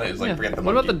just forgot it. He was like, forget the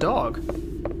What monkey. about the dog?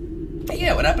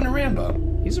 Yeah, what happened to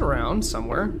Rambo? He's around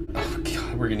somewhere. Oh,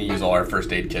 God, we're going to use all our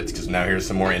first aid kits, because now here's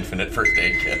some more infinite first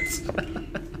aid kits.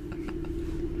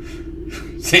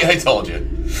 See, I told you.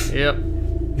 Yep.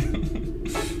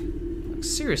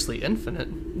 Seriously,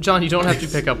 infinite. John, you don't have to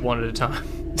pick up one at a time.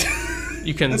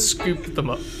 You can scoop them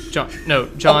up. John, no,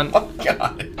 John. Oh,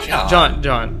 God, John.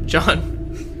 John.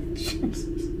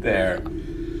 There.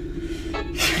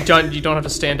 John, you don't have to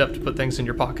stand up to put things in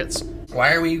your pockets.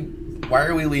 Why are we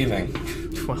leaving?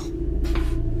 Well.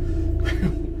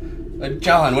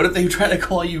 John, what if they try to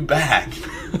call you back?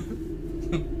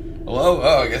 Hello?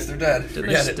 Oh, I guess they're dead.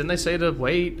 Didn't they say to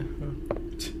wait?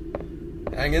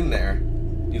 Hang in there.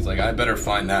 He's like, I better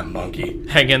find that monkey.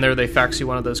 Hang in there, they fax you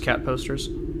one of those cat posters.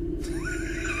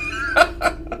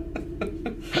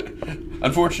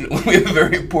 Unfortunately, we have a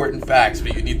very important fax,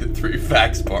 but you need the 3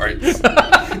 fax parts.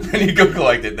 Then you go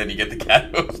collect it, then you get the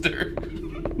cat poster.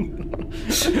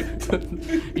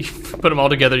 You put them all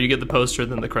together, you get the poster,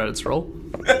 then the credits roll.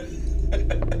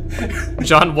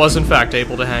 John was, in fact,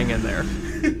 able to hang in there.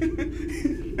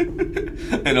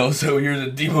 And also, here's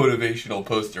a demotivational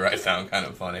poster I found kind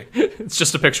of funny. It's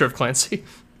just a picture of Clancy.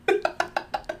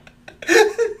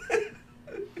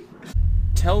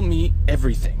 Tell me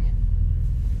everything.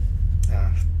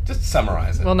 Just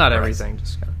summarize it. Well, not everything.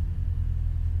 Just kind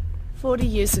of... 40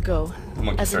 years ago, the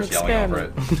monkey as an starts yelling over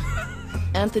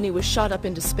experiment, Anthony was shot up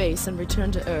into space and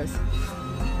returned to Earth.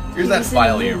 Here's that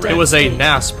file you read. It was a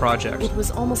NASA project. It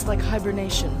was almost like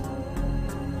hibernation.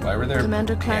 Why were there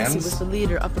Commander Clancy hands? was the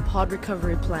leader of the pod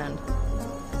recovery plan.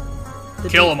 The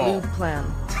Kill Big them all. Blue plan.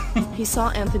 He saw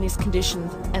Anthony's condition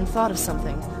and thought of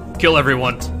something. Kill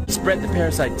everyone. Spread the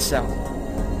parasite cell.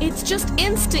 It's just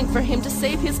instinct for him to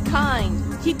save his kind.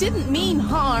 He didn't mean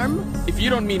harm. If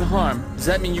you don't mean harm, does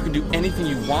that mean you can do anything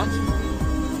you want?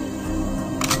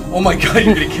 Oh my god,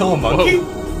 you're gonna kill a monkey?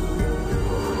 Whoa.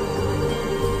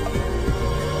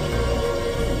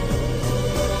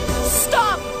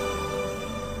 Stop!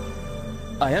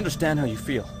 I understand how you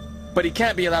feel, but he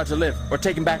can't be allowed to live or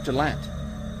taken back to land.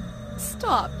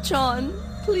 Stop, John.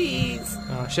 Please.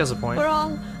 She has a point. We're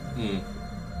all...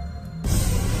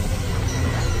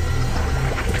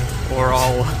 Or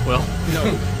all, well...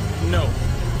 No.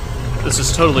 This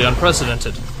is totally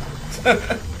unprecedented.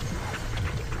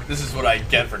 This is what I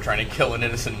get for trying to kill an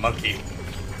innocent monkey.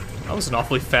 That was an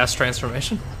awfully fast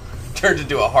transformation. Turns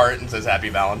into a heart and says Happy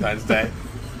Valentine's Day.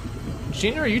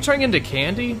 Gina, are you turning into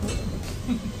candy?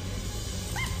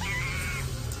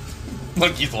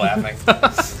 Monkey's laughing.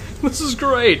 This is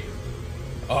great.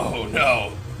 Oh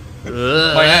no.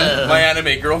 My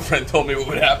anime girlfriend told me what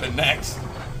would happen next.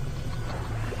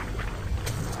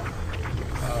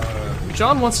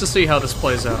 John wants to see how this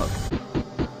plays out.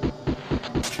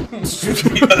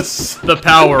 Yes. The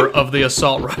power of the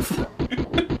assault rifle.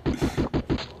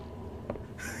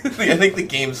 I think the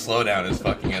game slowdown is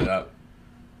fucking it up.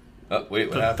 Oh, wait,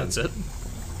 what happened? That's it?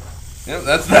 Yep,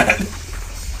 that's that.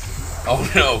 Oh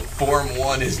no, Form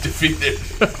 1 is defeated.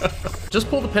 Just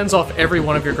pull the pins off every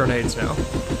one of your grenades now.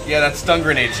 Yeah, that stun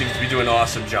grenade seems to be doing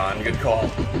awesome, John. Good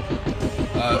call.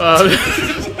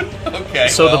 Okay,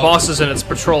 so well. the boss is in its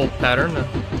patrol pattern.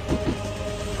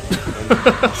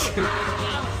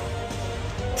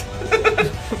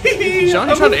 John,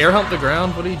 you trying to air hump the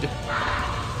ground? What are you doing?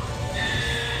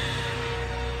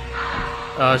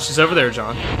 She's over there,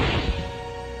 John.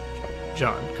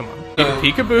 John, come on.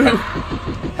 Peekaboo.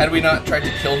 Had we not tried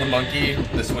to kill the monkey,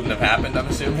 this wouldn't have happened, I'm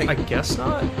assuming? I guess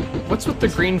not. What's with the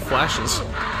green flashes?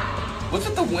 What's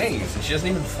with the wings? She doesn't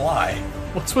even fly.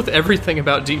 What's with everything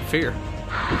about Deep Fear?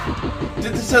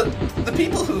 So, the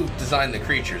people who designed the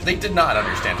creatures, they did not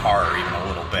understand horror even a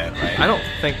little bit, right? I don't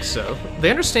think so. They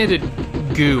understood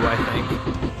goo, I think.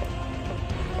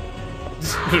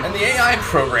 And the AI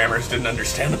programmers didn't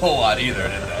understand a whole lot either,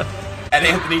 did they? And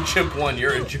Anthony Chimp 1,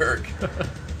 you're a jerk.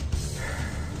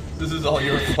 This is all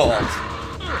your fault.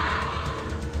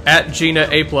 At Gina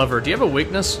Ape Lover, do you have a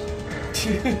weakness?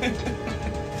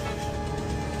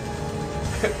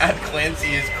 At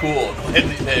Clancy is cool.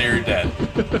 Clancy, you're dead.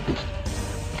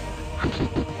 Oh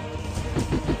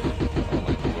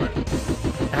my lord.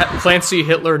 At Clancy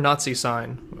Hitler Nazi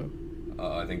sign.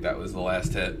 Oh, I think that was the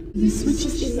last hit. The switch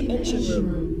is in the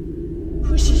engine room.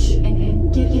 Push it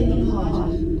and get in the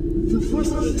pod. The force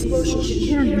of the explosion should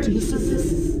carry you to the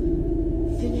surface.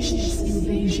 Finish this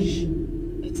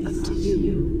invasion. It's up to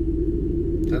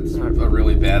you. That's a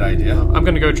really bad idea. I'm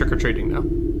gonna go trick-or-treating now.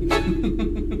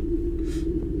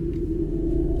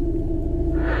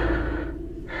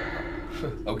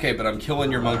 Okay, but I'm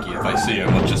killing your monkey if I see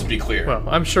him, let's just be clear. Well,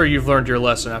 I'm sure you've learned your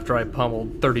lesson after I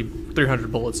pummeled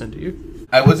 300 bullets into you.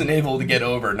 I wasn't able to get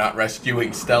over not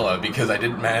rescuing Stella because I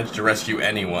didn't manage to rescue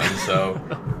anyone, so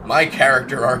my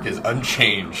character arc is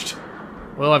unchanged.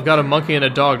 Well, I've got a monkey and a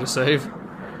dog to save.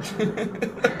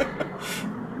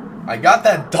 I got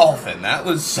that dolphin, that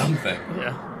was something.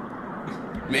 Yeah.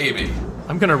 Maybe.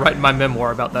 I'm gonna write my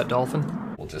memoir about that dolphin.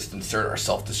 We'll just insert our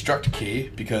self-destruct key,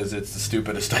 because it's the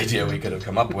stupidest idea we could have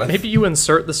come up with. Maybe you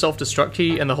insert the self-destruct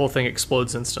key and the whole thing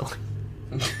explodes instantly.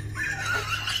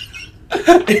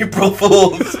 April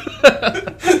Fools!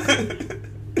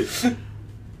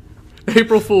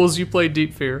 April Fools, you played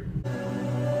Deep Fear.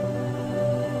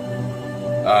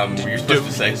 Were you supposed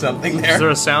to say something there? Is there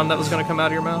a sound that was gonna come out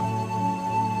of your mouth?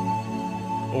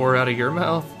 Or out of your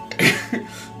mouth?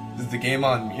 Is the game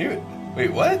on mute?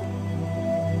 Wait, what?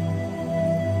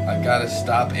 I've got to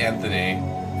stop Anthony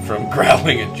from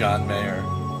growling at John Mayer.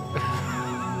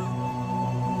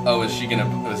 Oh, was he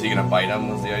gonna bite him?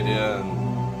 Was the idea?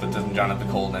 But doesn't John have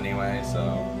the cold anyway? So.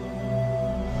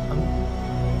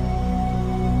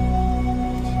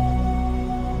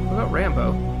 What about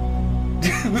Rambo?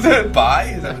 Was that a bye?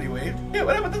 Is that what he waved? Yeah.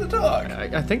 What happened to the dog?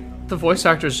 I think the voice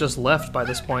actors just left by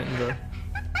this point in the.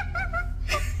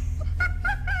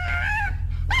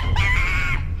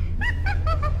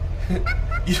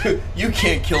 You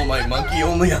can't kill my monkey,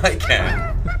 only I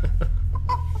can.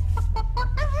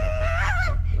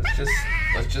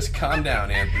 Let's just calm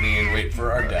down, Anthony, and wait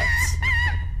for our deaths.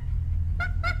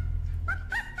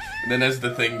 And then as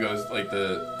the thing goes, like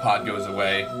the pod goes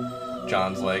away,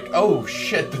 John's like, "Oh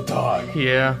shit, the dog."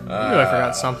 Yeah, I knew I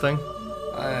forgot something.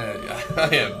 I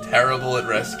am terrible at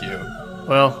rescue.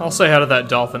 Well, I'll say hi to that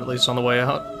dolphin at least on the way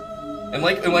out. And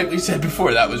like we said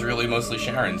before, that was really mostly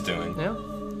Sharon's doing. Yeah.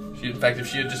 In fact, if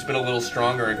she had just been a little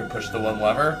stronger and could push the one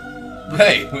lever,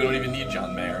 hey, we don't even need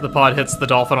John Mayer. The pod hits the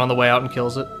dolphin on the way out and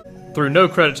kills it. Through no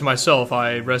credit to myself,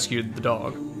 I rescued the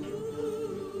dog.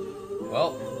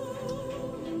 Well,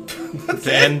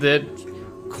 and it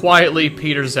quietly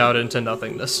peters out into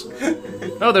nothingness.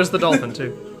 Oh, there's the dolphin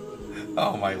too.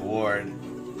 Oh my lord.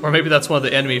 Or maybe that's one of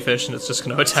the enemy fish and it's just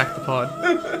going to attack the pod.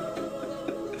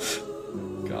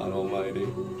 God almighty.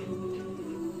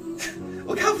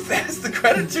 Look how fast the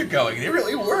credits are going. They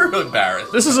really were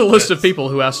embarrassed. This is a list of people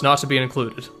who asked not to be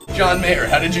included. John Mayer,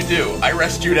 how did you do? I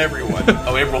rescued everyone.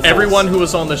 Oh, April Fools. Everyone who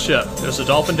was on the ship. There's a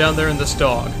dolphin down there and this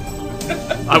dog.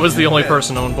 I was the only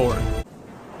person on board.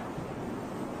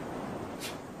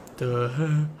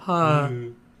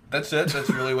 That's it? That's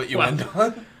really what you end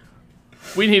on?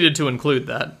 We needed to include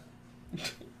that.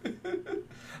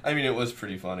 I mean, it was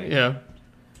pretty funny. Yeah.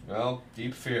 Well,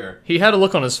 Deep Fear. He had a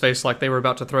look on his face like they were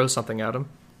about to throw something at him.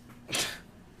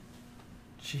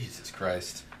 Jesus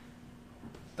Christ.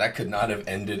 That could not have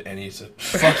ended any...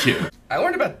 Fuck you. I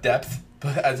learned about depth,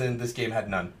 but as in this game had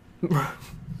none.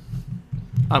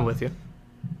 I'm with you.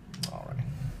 Alright.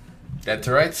 Dead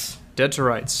to rights? Dead to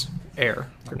rights. Air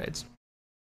grenades.